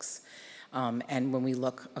politics. And when we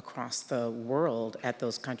look across the world at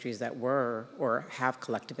those countries that were or have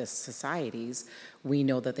collectivist societies, we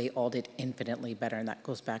know that they all did infinitely better, and that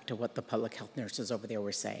goes back to what the public health nurses over there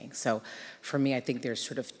were saying. So for me, I think there's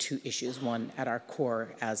sort of two issues. One, at our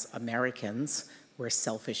core as Americans, we're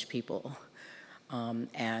selfish people.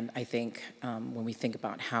 And I think when we think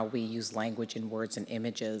about how we use language and words and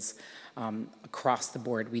images, across the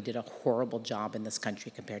board, we did a horrible job in this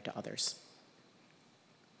country compared to others.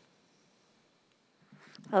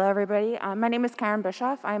 Hello, everybody. My name is Karen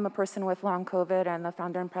Bischoff. I am a person with long COVID and the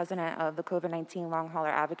founder and president of the COVID-19 Long Hauler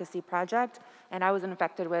Advocacy Project. And I was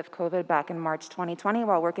infected with COVID back in March 2020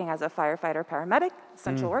 while working as a firefighter paramedic,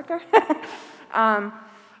 essential worker.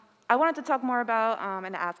 I wanted to talk more about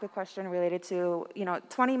and ask a question related to,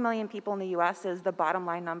 20 million people in the US is the bottom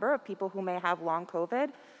line number of people who may have long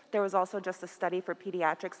COVID. There was also just a study for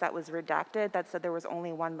pediatrics that was redacted that said there was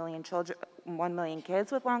only 1 million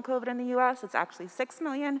kids with long COVID in the US. It's actually 6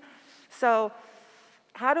 million. So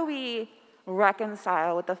how do we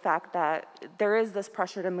reconcile with the fact that there is this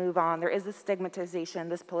pressure to move on, there is this stigmatization,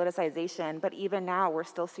 this politicization, but even now we're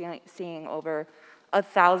still seeing over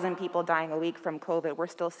 1,000 people dying a week from COVID. We're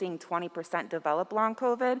still seeing 20% develop long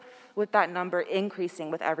COVID, with that number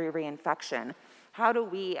increasing with every reinfection. How do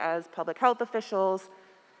we as public health officials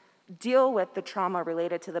deal with the trauma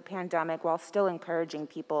related to the pandemic while still encouraging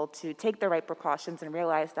people to take the right precautions and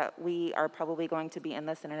realize that we are probably going to be in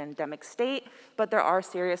this in an endemic state, but there are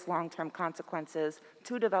serious long-term consequences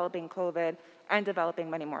to developing COVID and developing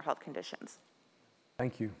many more health conditions?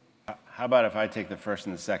 Thank you. How about if I take the first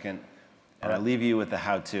and the second, and I leave you with the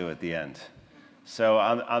how-to at the end. So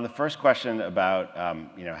on the first question about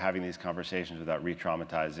having these conversations without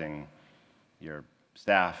re-traumatizing your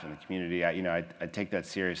staff and the community, I take that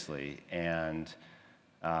seriously. And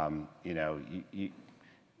I don't know,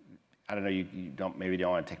 you maybe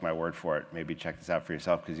don't want to take my word for it. Maybe check this out for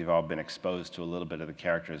yourself because you've all been exposed to a little bit of the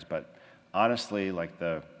characters. But honestly,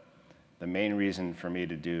 the main reason for me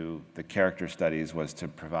to do the character studies was to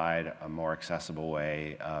provide a more accessible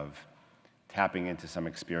way of tapping into some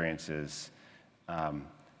experiences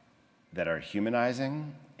that are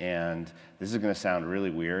humanizing. And this is going to sound really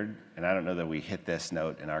weird, and I don't know that we hit this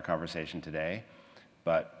note in our conversation today,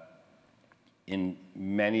 but in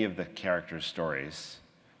many of the characters' stories,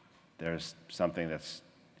 there's something that's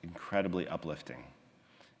incredibly uplifting.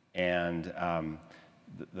 And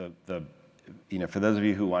for those of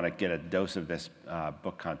you who want to get a dose of this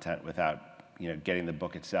book content without getting the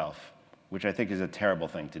book itself, which I think is a terrible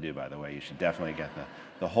thing to do, by the way. You should definitely get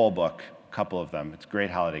the whole book, a couple of them. It's a great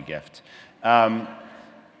holiday gift.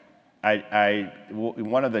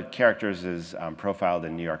 One of the characters is profiled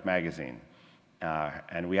in New York Magazine,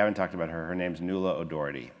 and we haven't talked about her. Her name's Nuala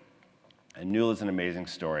O'Doherty. And Nuala's an amazing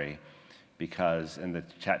story because, and the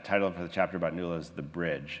title of the chapter about Nuala is The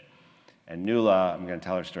Bridge. And Nuala, I'm going to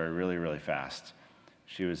tell her story really, really fast.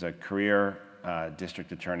 She was a career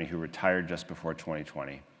district attorney who retired just before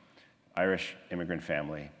 2020. Irish immigrant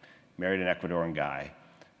family, married an Ecuadorian guy,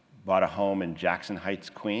 bought a home in Jackson Heights,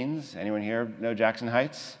 Queens. Anyone here know Jackson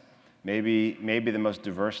Heights? Maybe the most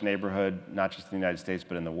diverse neighborhood, not just in the United States,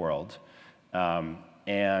 but in the world.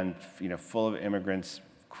 And full of immigrants,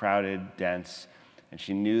 crowded, dense, and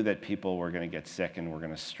she knew that people were going to get sick and were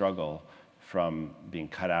going to struggle from being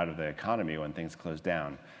cut out of the economy when things closed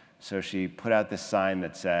down. So she put out this sign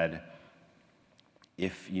that said,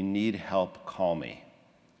 "If you need help, call me,"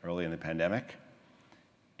 early in the pandemic.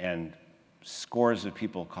 And scores of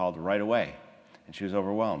people called right away, and she was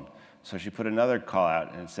overwhelmed. So she put another call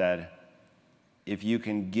out and said, "If you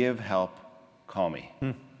can give help, call me."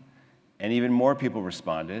 And even more people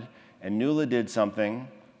responded. And Nuala did something,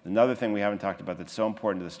 another thing we haven't talked about that's so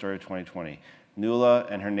important to the story of 2020. Nuala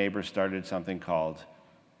and her neighbors started something called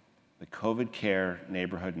the COVID Care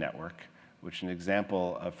Neighborhood Network, which is an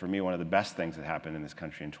example of, for me, one of the best things that happened in this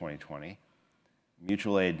country in 2020,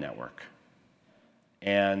 mutual aid network.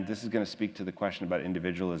 And this is going to speak to the question about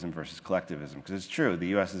individualism versus collectivism, because it's true, the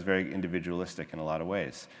US is very individualistic in a lot of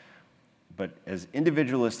ways. But as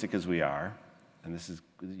individualistic as we are, and this is,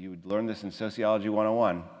 you would learn this in Sociology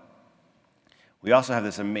 101, we also have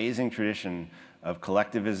this amazing tradition of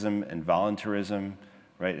collectivism and voluntarism,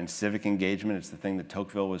 right, and civic engagement. It's the thing that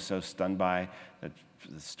Tocqueville was so stunned by, the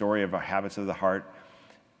story of our habits of the heart.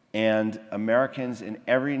 And Americans in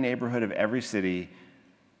every neighborhood of every city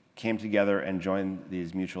came together and joined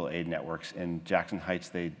these mutual aid networks. In Jackson Heights,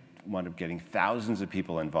 they wound up getting thousands of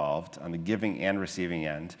people involved on the giving and receiving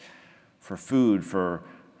end for food, for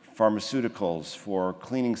pharmaceuticals, for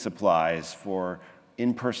cleaning supplies, for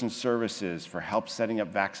in-person services, for help setting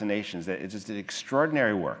up vaccinations. It just did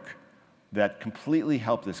extraordinary work that completely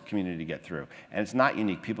helped this community get through. And it's not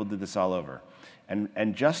unique. People did this all over.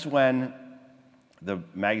 And just when the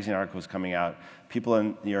magazine article was coming out, people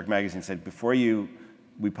in New York Magazine said, before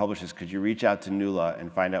we publish this, could you reach out to Nuala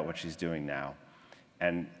and find out what she's doing now?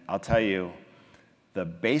 And I'll tell you, the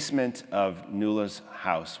basement of Nuala's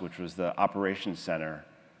house, which was the operations center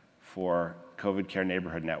for COVID Care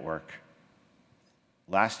Neighborhood Network,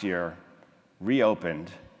 last year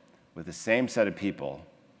reopened with the same set of people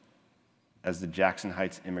as the Jackson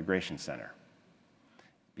Heights Immigration Center.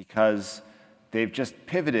 Because they've just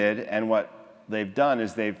pivoted, and what they've done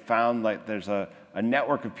is they've found like there's a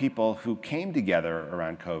network of people who came together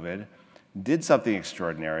around COVID, did something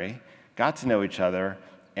extraordinary, got to know each other,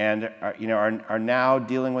 and are now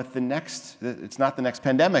dealing with the next, it's not the next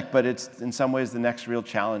pandemic, but it's in some ways the next real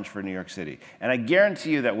challenge for New York City. And I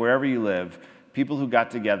guarantee you that wherever you live, people who got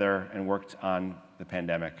together and worked on the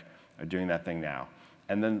pandemic are doing that thing now.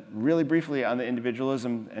 And then really briefly on the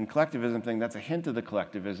individualism and collectivism thing, that's a hint of the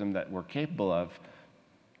collectivism that we're capable of.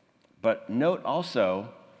 But note also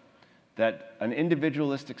that an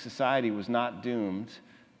individualistic society was not doomed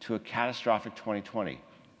to a catastrophic 2020.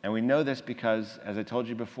 And we know this because, as I told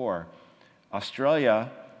you before,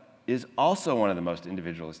 Australia is also one of the most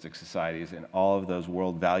individualistic societies in all of those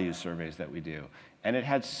world values surveys that we do. And it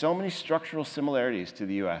had so many structural similarities to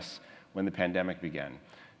the US when the pandemic began.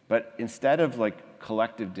 But instead of like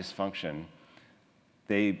collective dysfunction,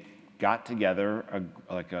 they got together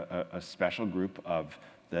a special group of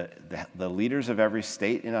the leaders of every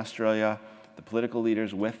state in Australia, the political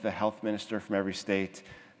leaders with the health minister from every state.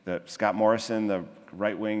 Scott Morrison, the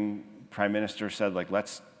right-wing prime minister, said, like,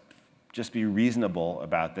 let's just be reasonable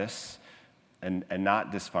about this and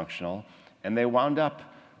not dysfunctional. And they wound up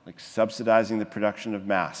like subsidizing the production of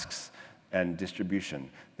masks and distribution.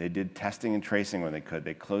 They did testing and tracing when they could.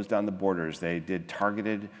 They closed down the borders. They did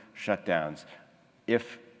targeted shutdowns.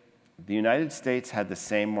 If the United States had the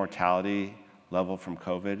same mortality level from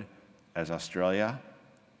COVID as Australia,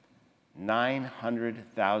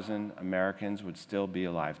 900,000 Americans would still be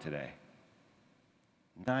alive today.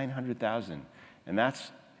 900,000. And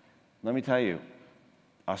that's, let me tell you,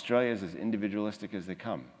 Australia is as individualistic as they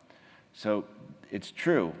come. So it's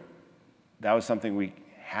true, that was something we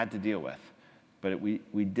had to deal with, but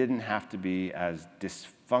we didn't have to be as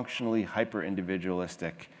dysfunctionally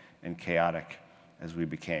hyper-individualistic and chaotic as we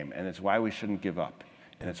became. And it's why we shouldn't give up.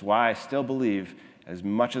 And it's why I still believe, as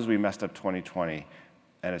much as we messed up 2020,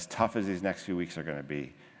 and as tough as these next few weeks are going to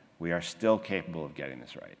be, we are still capable of getting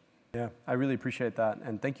this right. Yeah, I really appreciate that.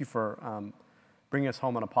 And thank you for bringing us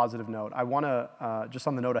home on a positive note. I want to, just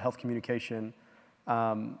on the note of health communication,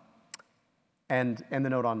 and the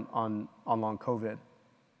note on long COVID,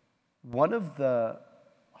 one of the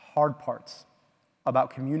hard parts about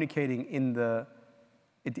communicating in the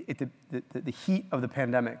heat of the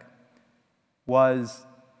pandemic was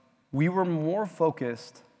we were more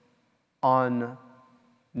focused on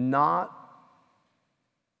not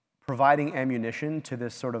providing ammunition to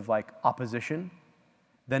this sort of like opposition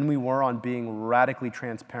than we were on being radically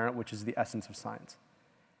transparent, which is the essence of science.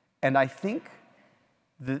 And I think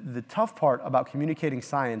the tough part about communicating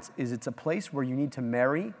science is it's a place where you need to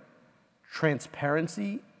marry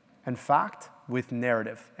transparency and fact with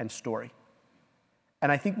narrative and story.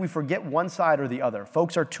 And I think we forget one side or the other.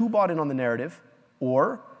 Folks are too bought in on the narrative,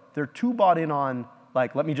 or they're too bought in on,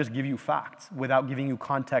 like, let me just give you facts without giving you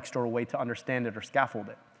context or a way to understand it or scaffold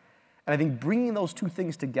it. And I think bringing those two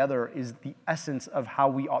things together is the essence of how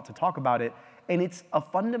we ought to talk about it. And it's a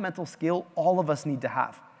fundamental skill all of us need to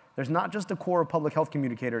have. There's not just a core of public health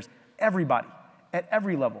communicators. Everybody at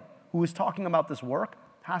every level who is talking about this work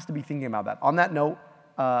has to be thinking about that. On that note,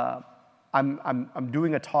 I'm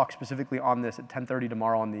doing a talk specifically on this at 10:30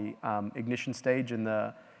 tomorrow on the ignition stage in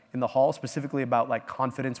the hall, specifically about like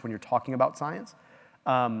confidence when you're talking about science.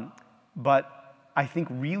 But I think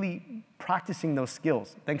really practicing those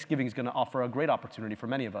skills, Thanksgiving is going to offer a great opportunity for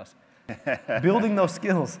many of us. Building those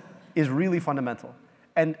skills is really fundamental.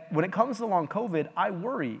 And when it comes to long COVID, I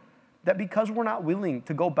worry that because we're not willing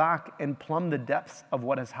to go back and plumb the depths of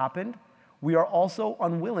what has happened, we are also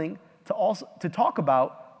unwilling to talk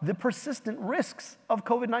about the persistent risks of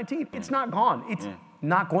COVID-19. It's not gone. It's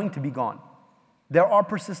not going to be gone. There are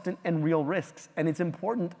persistent and real risks, and it's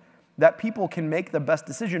important that people can make the best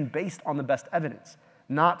decision based on the best evidence.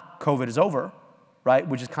 Not COVID is over, right,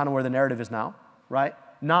 which is kind of where the narrative is now, right?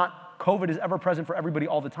 Not COVID is ever present for everybody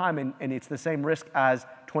all the time, and it's the same risk as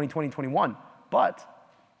 2020, 21, but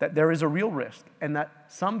that there is a real risk, and that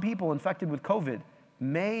some people infected with COVID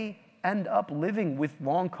may end up living with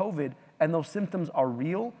long COVID, and those symptoms are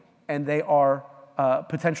real, and they are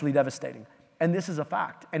potentially devastating. And this is a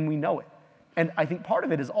fact, and we know it. And I think part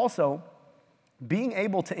of it is also being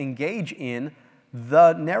able to engage in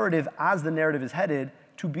the narrative as the narrative is headed,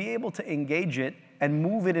 to be able to engage it and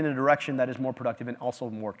move it in a direction that is more productive and also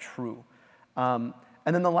more true. And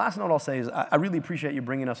then the last note I'll say is I really appreciate you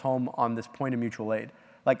bringing us home on this point of mutual aid.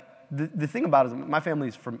 Like, the thing about it is my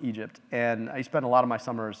family's from Egypt, and I spent a lot of my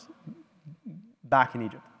summers back in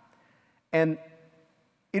Egypt. And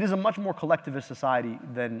it is a much more collectivist society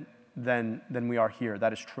than we are here.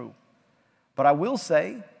 That is true. But I will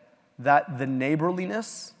say that the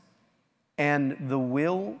neighborliness and the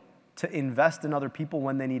will to invest in other people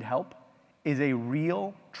when they need help is a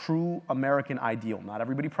real, true American ideal. Not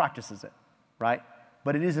everybody practices it, right?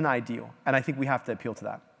 But it is an ideal, and I think we have to appeal to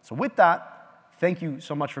that. So with that, thank you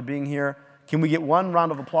so much for being here. Can we get one more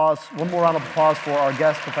round of applause for our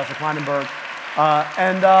guest, Professor Klinenberg?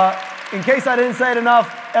 In case I didn't say it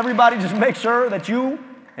enough, everybody just make sure that you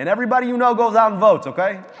and everybody you know goes out and votes,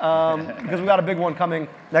 okay? Because we got a big one coming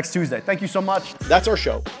next Tuesday. Thank you so much. That's our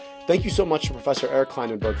show. Thank you so much to Professor Eric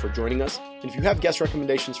Klinenberg for joining us. And if you have guest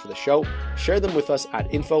recommendations for the show, share them with us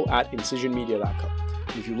at info@incisionmedia.com.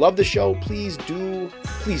 And if you love the show, please do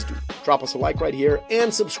drop us a like right here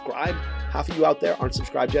and subscribe. Half of you out there aren't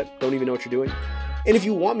subscribed yet, don't even know what you're doing. And if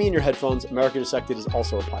you want me in your headphones, America Dissected is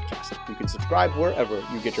also a podcast. You can subscribe wherever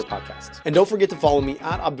you get your podcasts. And don't forget to follow me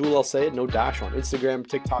at Abdul El Sayed, no dash, on Instagram,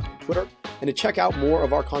 TikTok, and Twitter. And to check out more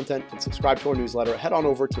of our content and subscribe to our newsletter, head on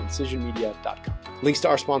over to incisionmedia.com. Links to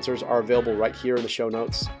our sponsors are available right here in the show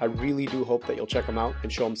notes. I really do hope that you'll check them out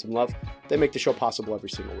and show them some love. They make the show possible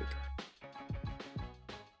every single week.